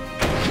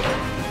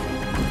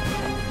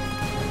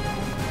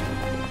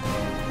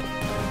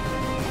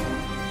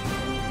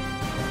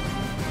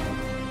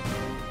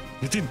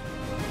 নিতিন,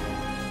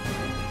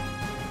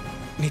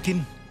 নিতিন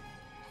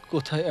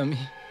কোথায় আমি?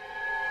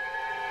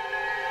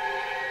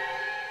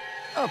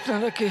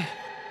 আপনারা কে?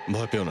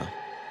 ভয় পেও না,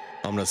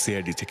 আমরা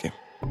সিআইডি থেকে।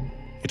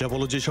 এটা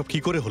বলো যে সব কি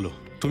করে হলো,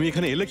 তুমি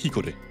এখানে এলে কি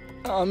করে?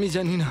 আমি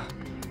জানি না।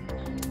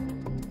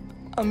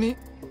 আমি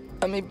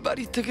আমি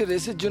বাড়ি থেকে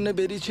রেসের জন্য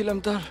বেরিয়েছিলাম,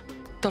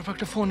 তারপর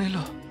একটা ফোন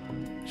এলো।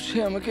 সে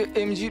আমাকে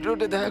এমজি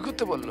রোডে দেখা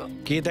করতে বললো।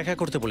 কে দেখা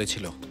করতে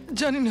বলেছিল?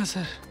 জানি না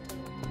স্যার,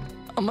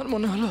 আমার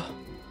মনে হলো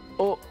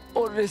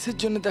ও রেসের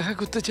জন্য দেখা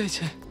করতে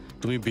চাইছে।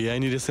 তুমি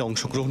বেআইনি রেসে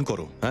অংশগ্রহণ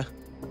করো? হ্যাঁ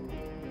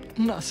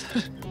না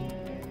স্যার,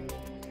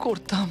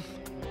 করতাম,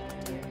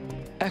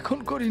 এখন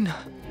করি না।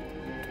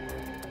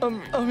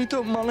 আমি তো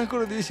মানা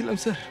করে দিয়েছিলাম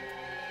স্যার,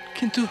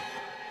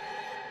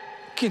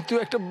 কিন্তু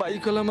একটা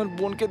বাইকওয়ালা আমার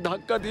বোনকে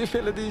ধাক্কা দিয়ে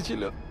ফেলে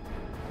দিয়েছিল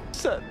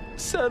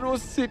স্যার। ও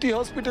সিটি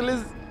হসপিটালে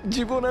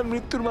জীবন আর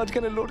মৃত্যুর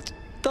মাঝখানে লড়ছে।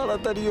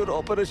 তাড়াতাড়ি ওর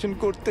অপারেশন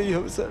করতেই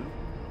হবে স্যার।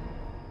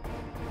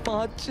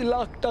 5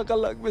 লাখ টাকা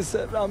লাগবে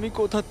স্যার, আমি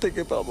কোথা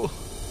থেকে পাবো?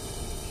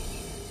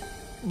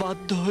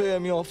 বাধ্য হয়ে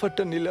আমি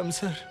অফারটা নিলাম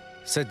স্যার।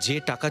 স্যার যে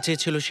টাকা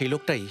চেয়েছিল সেই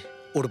লোকটাই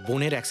ওর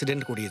বোনের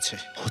অ্যাক্সিডেন্ট করিয়েছে।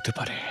 হতে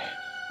পারে।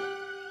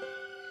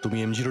 তুমি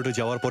এমজি রোডে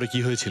যাওয়ার পরে কি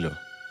হয়েছিল?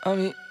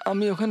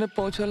 আমি ওখানে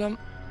পৌঁছালাম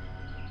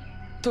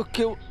তো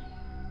কেউ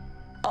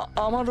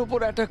আমার উপর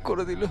অ্যাটাক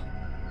করে দিল,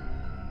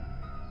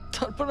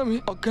 তারপর আমি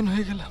অজ্ঞান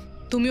হয়ে গেলাম।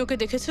 তুমি ওকে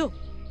দেখেছো?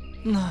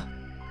 না,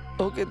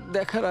 ওকে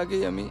দেখার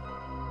আগেই আমি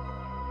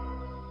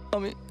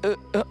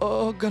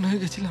অজ্ঞান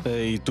হয়ে গেছিলাম।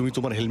 এই তুমি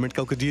তোমার হেলমেট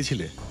কাউকে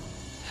দিয়েছিলে?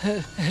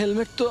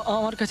 হেলমেট তো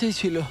আমার কাছেই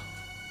ছিল,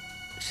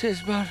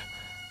 শেষবার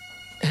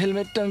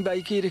হেলমেটটা আমি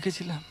বাইকেই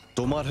রেখেছিলাম।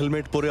 তোমার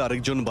হেলমেট পরে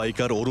আরেকজন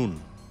বাইকার অরুণ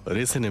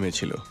রেসে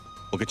নেমেছিল,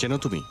 ওকে চেনো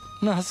তুমি?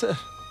 না স্যার,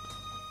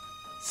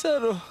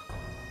 স্যার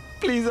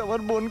প্লিজ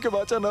আমার বোনকে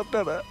বাঁচান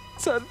আপনারা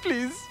স্যার,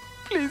 প্লিজ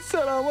প্লিজ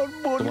স্যার আমার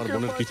বোনকে। তোমার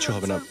বোনের কিচ্ছু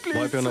হবে না,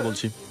 ভয় পেও না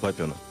বলছি, ভয়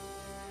পেও না।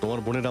 তোমার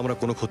বোনের আমরা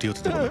কোনো ক্ষতি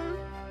হতে দেব না।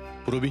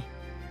 পুরবি,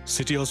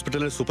 সিটি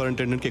হসপিটালের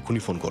সুপারিনটেন্ডেন্টকে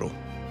এক্ষুনি ফোন করো।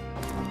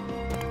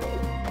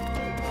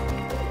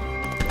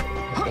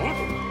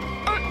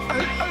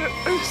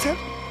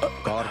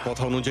 কার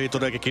কথা অনুযায়ী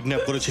তোরা একে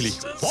কিডন্যাপ করেছিলি?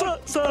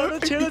 স্যার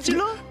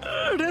ছেড়েছিল,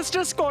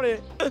 রেস্টেস করে,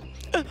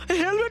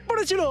 হেলমেট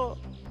পরেছিল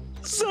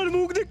স্যার,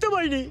 মুখ দেখতে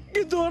পাইনি,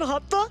 কিন্তু ওর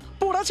হাতটা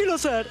পোড়া ছিল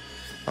স্যার।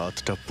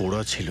 হাতটা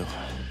পোড়া ছিল?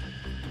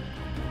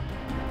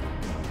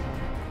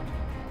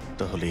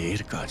 তাহলে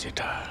এর কাজ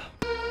এটা।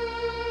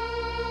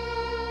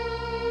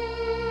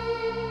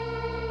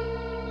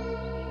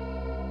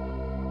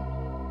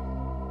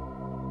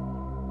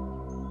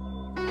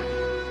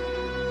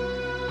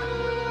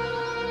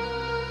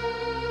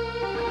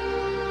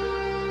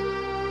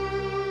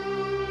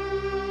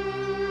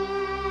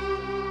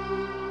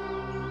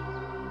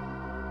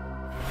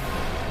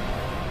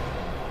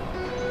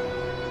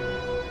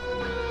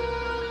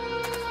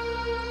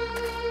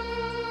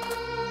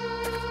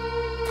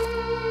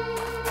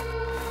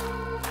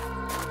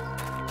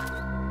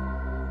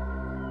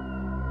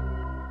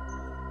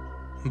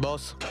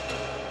 বস,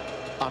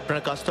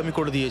 আপনার কাজ তো আমি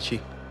করে দিয়েছি,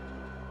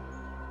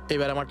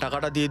 এবার আমার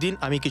টাকাটা দিয়ে দিন,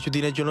 আমি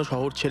কিছুদিনের জন্য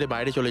শহর ছেড়ে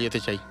বাইরে চলে যেতে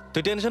চাই।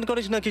 তুই টেনশন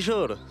করিস না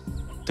কিশোর,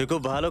 তুই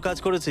খুব ভালো কাজ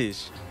করেছিস।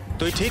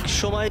 তুই ঠিক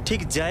সময়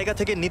ঠিক জায়গা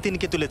থেকে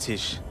নিতিনকে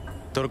তুলেছিস,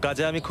 তোর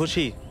কাজে আমি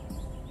খুশি।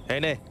 এই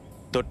নে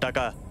তোর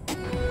টাকা।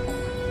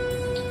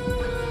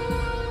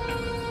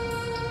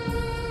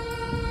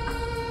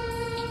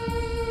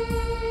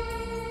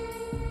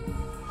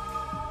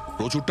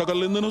 প্রচুর টাকার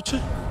লেনদেন হচ্ছে।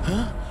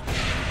 হ্যাঁ,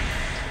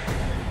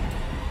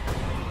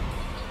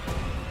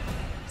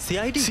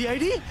 সিআইডি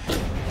সিআইডি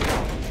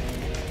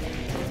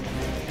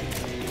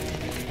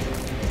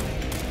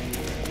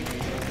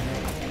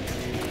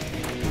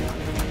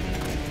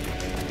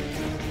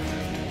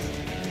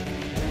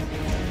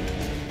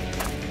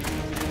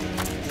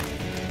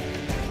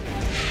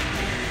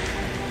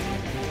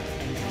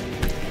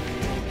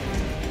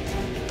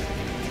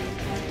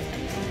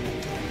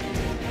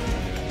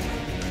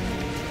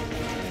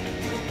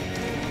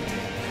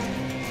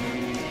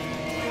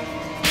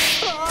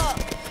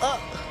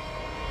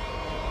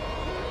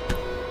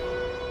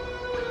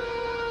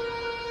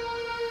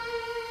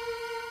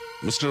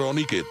মিস্টার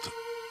অনিকেত,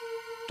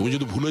 তুমি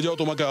যদি ভুলে যাও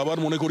তোমাকে আবার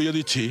মনে করিয়ে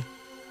দিচ্ছি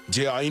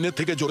যে আইনের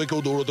থেকে জোরে কেউ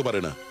দৌড়তে পারে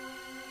না।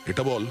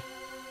 এটা বল,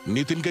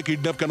 নিতিনকে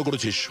কিডন্যাপ কেন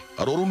করেছিস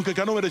আর অরুণকে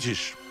কেন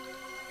মেরেছিস?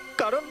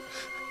 কারণ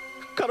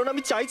কারণ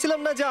আমি চাইছিলাম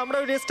না যে আমরা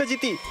ওই রেসটা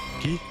জিতি।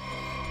 কি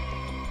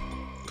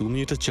তুমি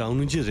এটা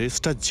চাওনি যে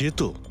রেসটা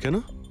যেত? কেন?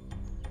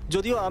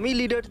 যদিও আমি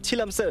লিডার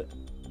ছিলাম স্যার,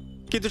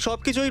 কিন্তু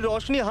সবকিছু ওই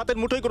রশনি হাতের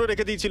মুঠোয় করে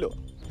রেখে দিয়েছিল।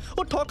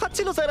 ও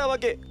ঠকাচ্ছিল স্যার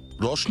আমাকে।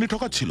 রশনি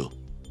ঠকাচ্ছিল?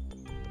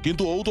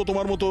 কিন্তু ও তো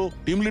তোমার মতো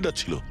টিম লিডার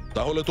ছিল,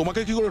 তাহলে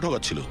তোমাকে কি করে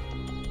ঠকাচ্ছিল?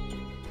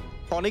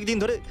 অনেকদিন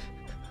ধরে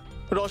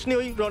রশনি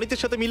ওই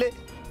রনিতের সাথে মিলে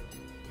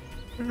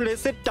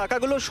রেসের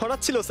টাকাগুলো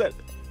সরাচ্ছিল স্যার।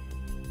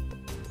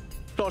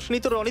 রশনি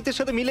তো রনিতের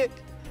সাথে মিলে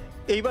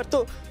এইবার তো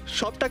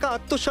সব টাকা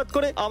আত্মসাৎ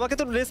করে আমাকে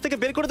তো রেস থেকে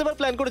বের করে দেবার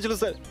প্ল্যান করেছিল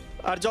স্যার।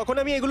 আর যখন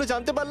আমি এগুলো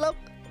জানতে পারলাম,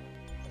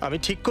 আমি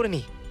ঠিক করে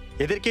নি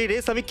এদেরকে এই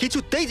রেস আমি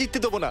কিছুতেই জিততে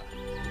দেবো না।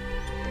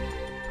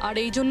 আর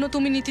এই জন্য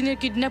তুমি নিতিনের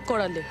কিডন্যাপ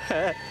করালে?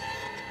 হ্যাঁ,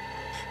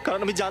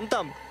 কারণ আমি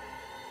জানতাম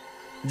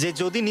যে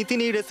যদি নিতিন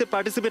এই রেসে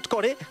পার্টিসিপেট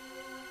করে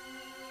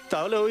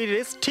তাহলে ওই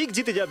রেস ঠিক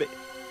জিতে যাবে।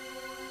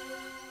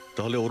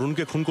 তাহলে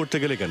অরুণকে খুন করতে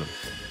গেলে কেন?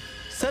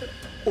 স্যার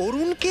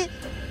অরুণকে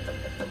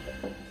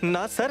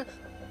না স্যার,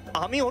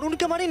 আমি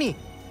অরুণকে মারিনি।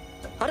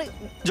 আরে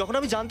যখন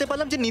আমি জানতে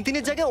পারলাম যে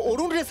নিতিনের জায়গায়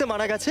অরুণ রেসে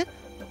মারা গেছে,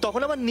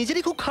 তখন আমার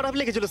নিজেরই খুব খারাপ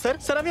লেগেছিল স্যার।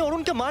 স্যার আমি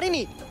অরুণকে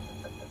মারিনি।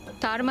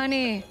 তার মানে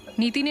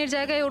নিতিনের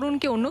জায়গায়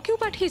অরুণকে অন্য কেউ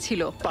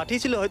পাঠিয়েছিল?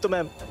 পাঠিয়েছিল হয়তো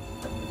ম্যাম,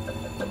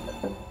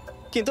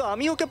 কিন্তু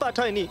আমি ওকে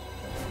পাঠাইনি।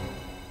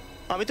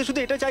 আমি তো শুধু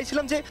এটা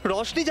চাইছিলাম যে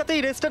রশনি যাতে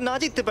এই রেসটা না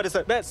জিততে পারে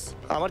স্যার, ব্যাস।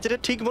 আমার যেটা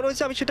ঠিক মনে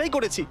হয়েছে আমি সেটাই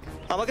করেছি।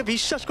 আমাকে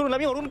বিশ্বাস করুন,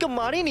 আমি অরুণকে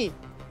মারিনি।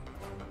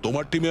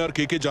 তোমার টিমে আর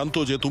কে কে জানতো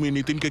যে তুমি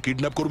নিতিনকে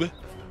কিডন্যাপ করবে?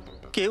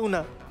 কেউ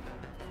না,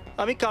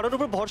 আমি কারোর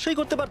উপর ভরসাই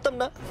করতে পারতাম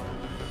না।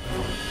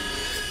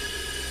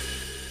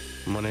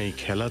 মানে এই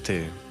খেলাতে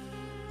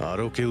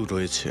আরো কেউ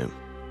রয়েছে?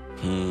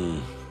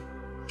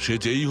 সে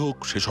যেই হোক,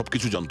 সে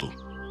সবকিছু জানতো।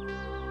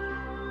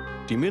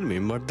 টিমের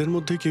মেম্বারদের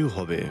মধ্যে কেউ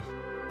হবে।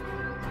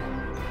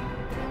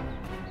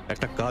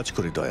 একটা কাজ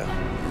করি দয়া,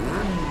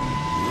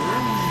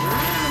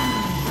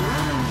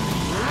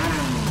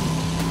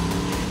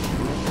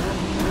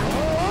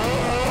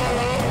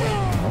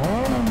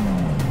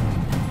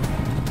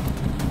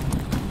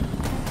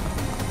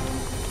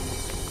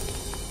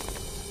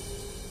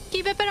 কি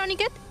ব্যাপার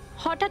অনিকেত,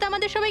 হঠাৎ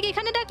আমাদের সবাইকে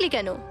এখানে ডাকলি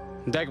কেন?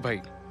 দেখ ভাই,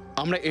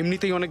 আমরা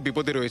এমনিতেই অনেক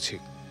বিপদে রয়েছি,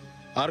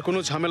 আর কোনো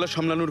ঝামেলা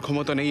সামলানোর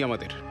ক্ষমতা নেই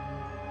আমাদের।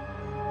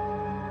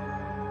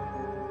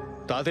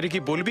 তাড়াতাড়ি কি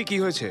বলবি কি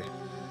হয়েছে?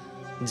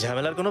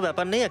 ঝামেলার কোনো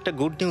ব্যাপার নেই, একটা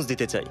গুড নিউজ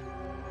দিতে চাই।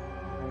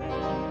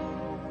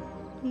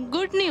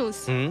 Good news?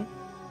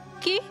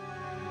 কি?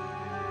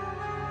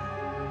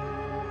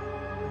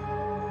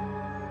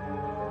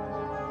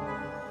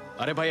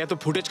 আরে ভাই, এত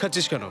ফুটেজ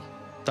খাচ্ছিস কেন?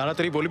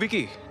 তাড়াতাড়ি বলবি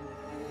কি?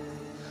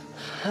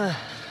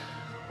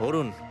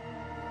 অরুণ,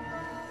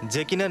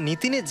 যে কিনা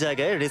নিতিনের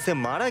জায়গায় রেসে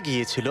মারা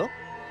গিয়েছিল,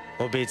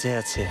 ও বেঁচে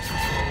আছে।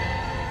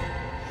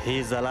 He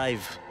is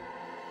alive.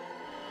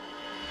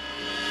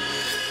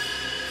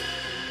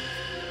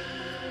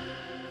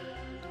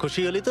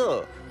 খুশি হলি তো?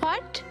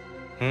 হোয়াট?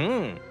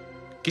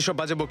 কি সব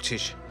বাজে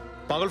বকছিস?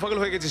 পাগল ফাগল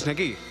হয়ে গেছিস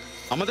নাকি?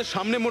 আমাদের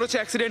সামনে মরেছে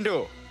অ্যাক্সিডেন্টেও।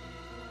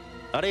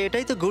 আরে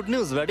এটাই তো গুড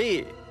নিউজ বাড়ি।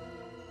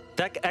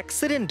 দেখ,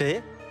 অ্যাক্সিডেন্টে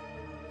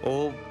ও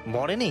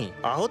মরেনি,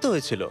 আহত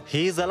হয়েছিল।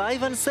 He is alive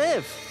and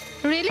safe.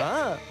 Really?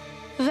 হ্যাঁ।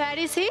 Where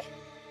is he?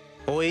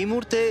 ও এই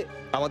মুহূর্তে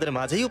আমাদের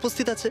মাঝেই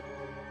উপস্থিত আছে।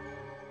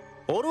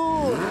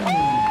 অরুণ!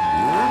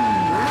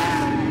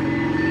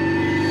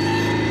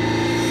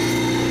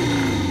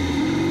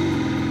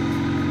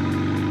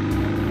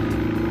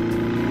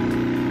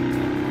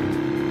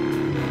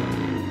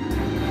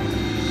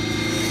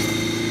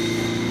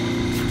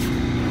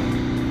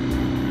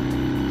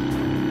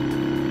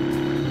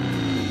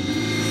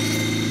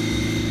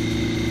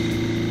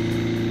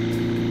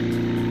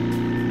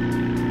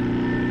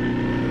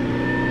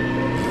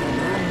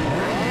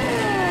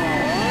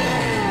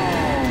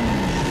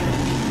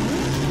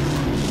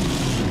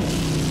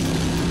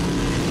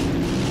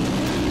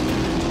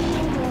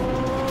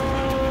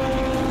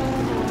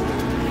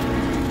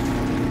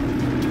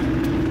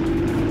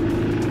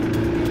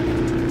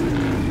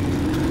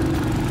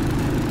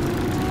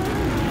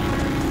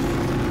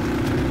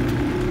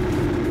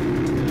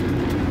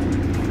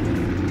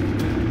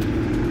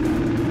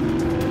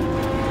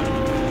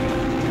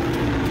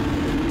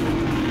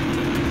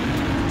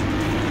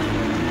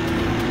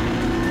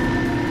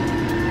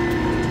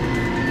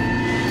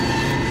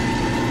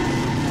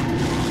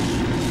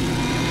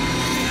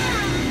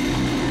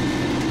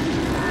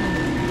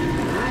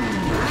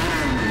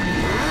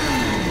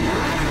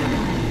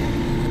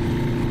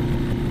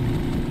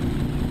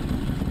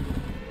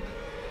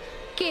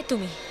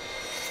 তুমি?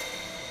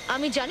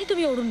 আমি জানি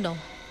তুমি অরুণ নও।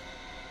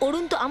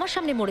 অরুণ তো আমার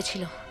সামনে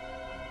মরেছিল।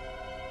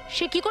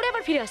 সে কি করে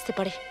আবার ফিরে আসতে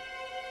পারে?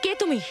 কে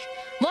তুমি?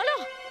 বলো।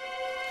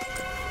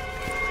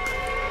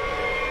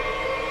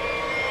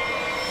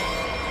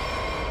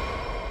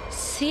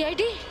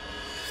 সিআইডি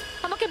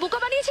আমাকে বোকা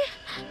বানিয়েছে।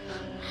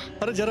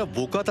 আরে যারা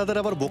বোকা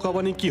তাদের আবার বোকা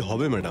বানিয়ে কি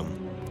হবে ম্যাডাম?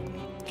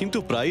 কিন্তু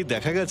প্রায়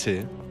দেখা গেছে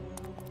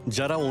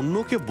যারা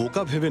অন্যকে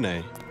বোকা ভেবে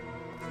নেয়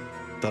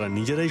তারা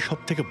নিজেরাই সব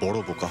থেকে বড়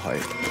বোকা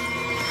হয়।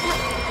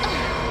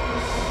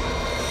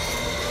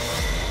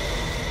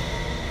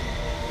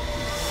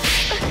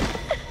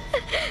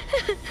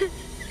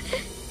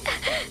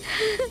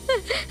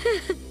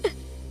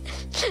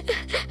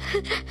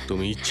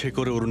 তুমি ইচ্ছে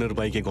করে অরুণের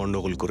বাইকে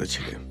গন্ডগোল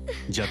করেছিলে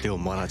যাতে ও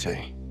মারা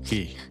যায়,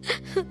 কি?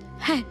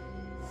 হ্যাঁ,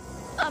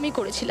 আমি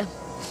করেছিলাম।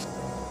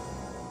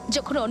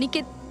 যখন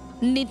অনিকেত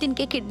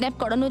নিতিনকে কিডন্যাপ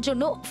করানোর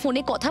জন্য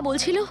ফোনে কথা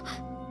বলছিল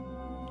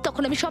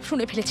তখন আমি সব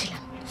শুনে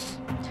ফেলেছিলাম।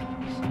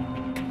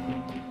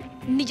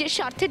 নিজের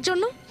স্বার্থের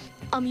জন্য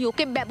আমি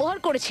ওকে ব্যবহার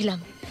করেছিলাম।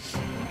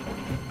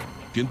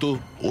 কিন্তু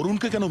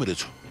অরুণকে কেন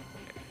মেরেছো?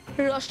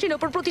 রশ্মির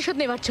ওপর প্রতিশোধ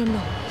নেওয়ার জন্য।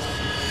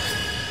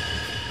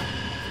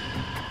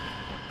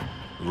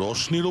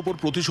 রশ্মির ওপর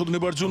প্রতিশোধ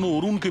নেবার জন্য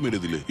অরুণকে মেরে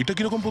দিলে? এটা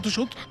কিরকম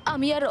প্রতিশোধ?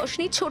 আমি আর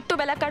রশ্মি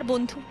ছোট্টবেলাকার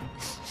বন্ধু,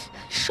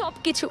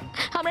 সবকিছু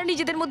আমরা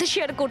নিজেদের মধ্যে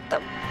শেয়ার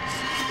করতাম।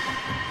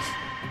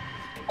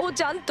 ও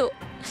জানতো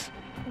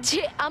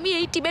যে আমি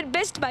এই টিমের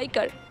বেস্ট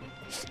বাইকার।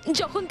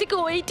 যখন থেকে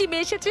ও এই টিমে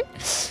এসেছে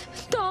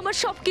তো আমার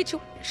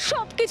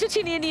সবকিছু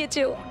ছিনিয়ে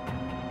নিয়েছে ও।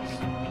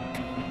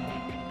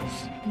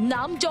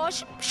 নাম, যশ,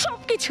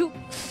 সবকিছু।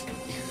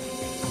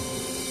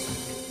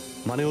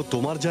 মানে ও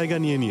তোমার জায়গা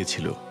নিয়ে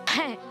নিয়েছিল?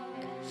 হ্যাঁ,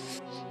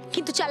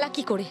 কিন্তু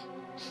চালাকি করে,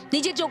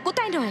 নিজের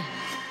যোগ্যতায় নয়।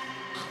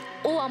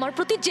 ও আমার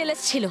প্রতি জেলাস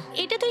ছিল।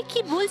 এটা তুই কি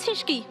বলছিস?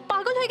 কি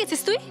পাগল হয়ে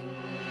গেছিস তুই?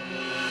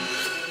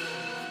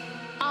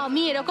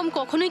 আমি এরকম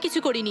কখনোই কিছু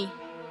করিনি।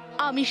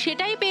 আমি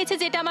সেটাই পেয়েছি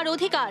যেটা আমার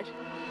অধিকার।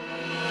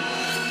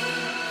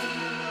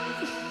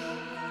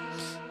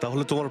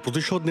 তাহলে তোমার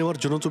প্রতিশোধ নেওয়ার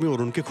জন্য তুমি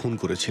অরুণকে খুন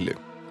করেছিলে,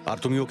 আর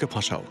তুমি ওকে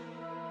ফাঁসাও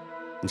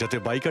যাতে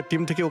বাইকার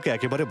টিম থেকে ওকে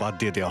একেবারে বাদ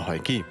দিয়ে দেওয়া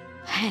হয়, কি?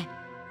 হ্যাঁ,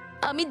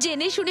 আমি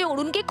জেনে শুনে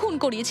অরুণকে খুন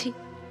করিয়েছি,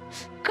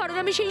 কারণ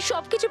আমি সেই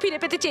সবকিছু ফিরে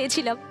পেতে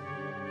চেয়েছিলাম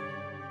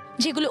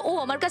যেগুলো ও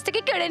আমার কাছ থেকে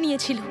কেড়ে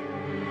নিয়েছিল।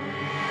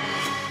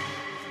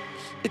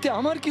 এতে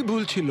আমার কি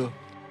ভুল ছিল?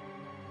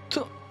 তো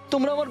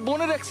তোমরা আমার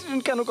বোনের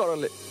অ্যাক্সিডেন্ট কেন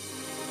করালে?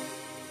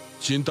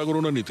 চিন্তা করো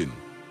না নিতিন,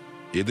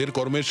 এদের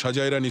কর্মের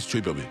সাজা এরা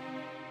নিশ্চয়ই পাবে।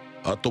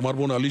 আর তোমার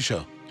বোন আলিশা,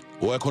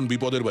 ও এখন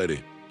বিপদের বাইরে,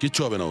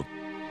 কিচ্ছু হবে না।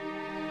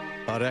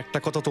 আর একটা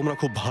কথা তোমরা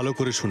খুব ভালো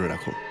করে শুনে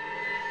রাখো,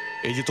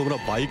 এই যে তোমরা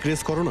বাইক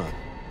রেস করো না,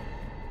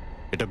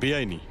 এটা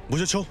বেআইনি,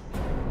 বুঝেছো?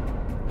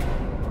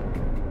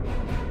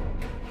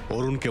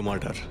 অরুণকে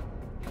মার্ডার,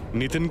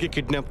 নিতিনকে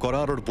কিডন্যাপ করা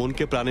আর ওর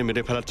বোনকে প্রাণে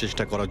মেরে ফেলার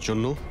চেষ্টা করার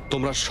জন্য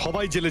তোমরা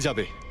সবাই জেলে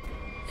যাবে।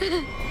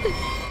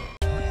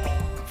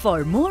 For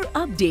more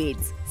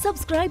updates,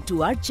 subscribe to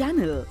our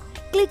channel,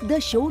 click the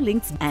show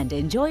links and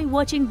enjoy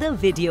watching the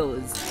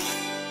videos.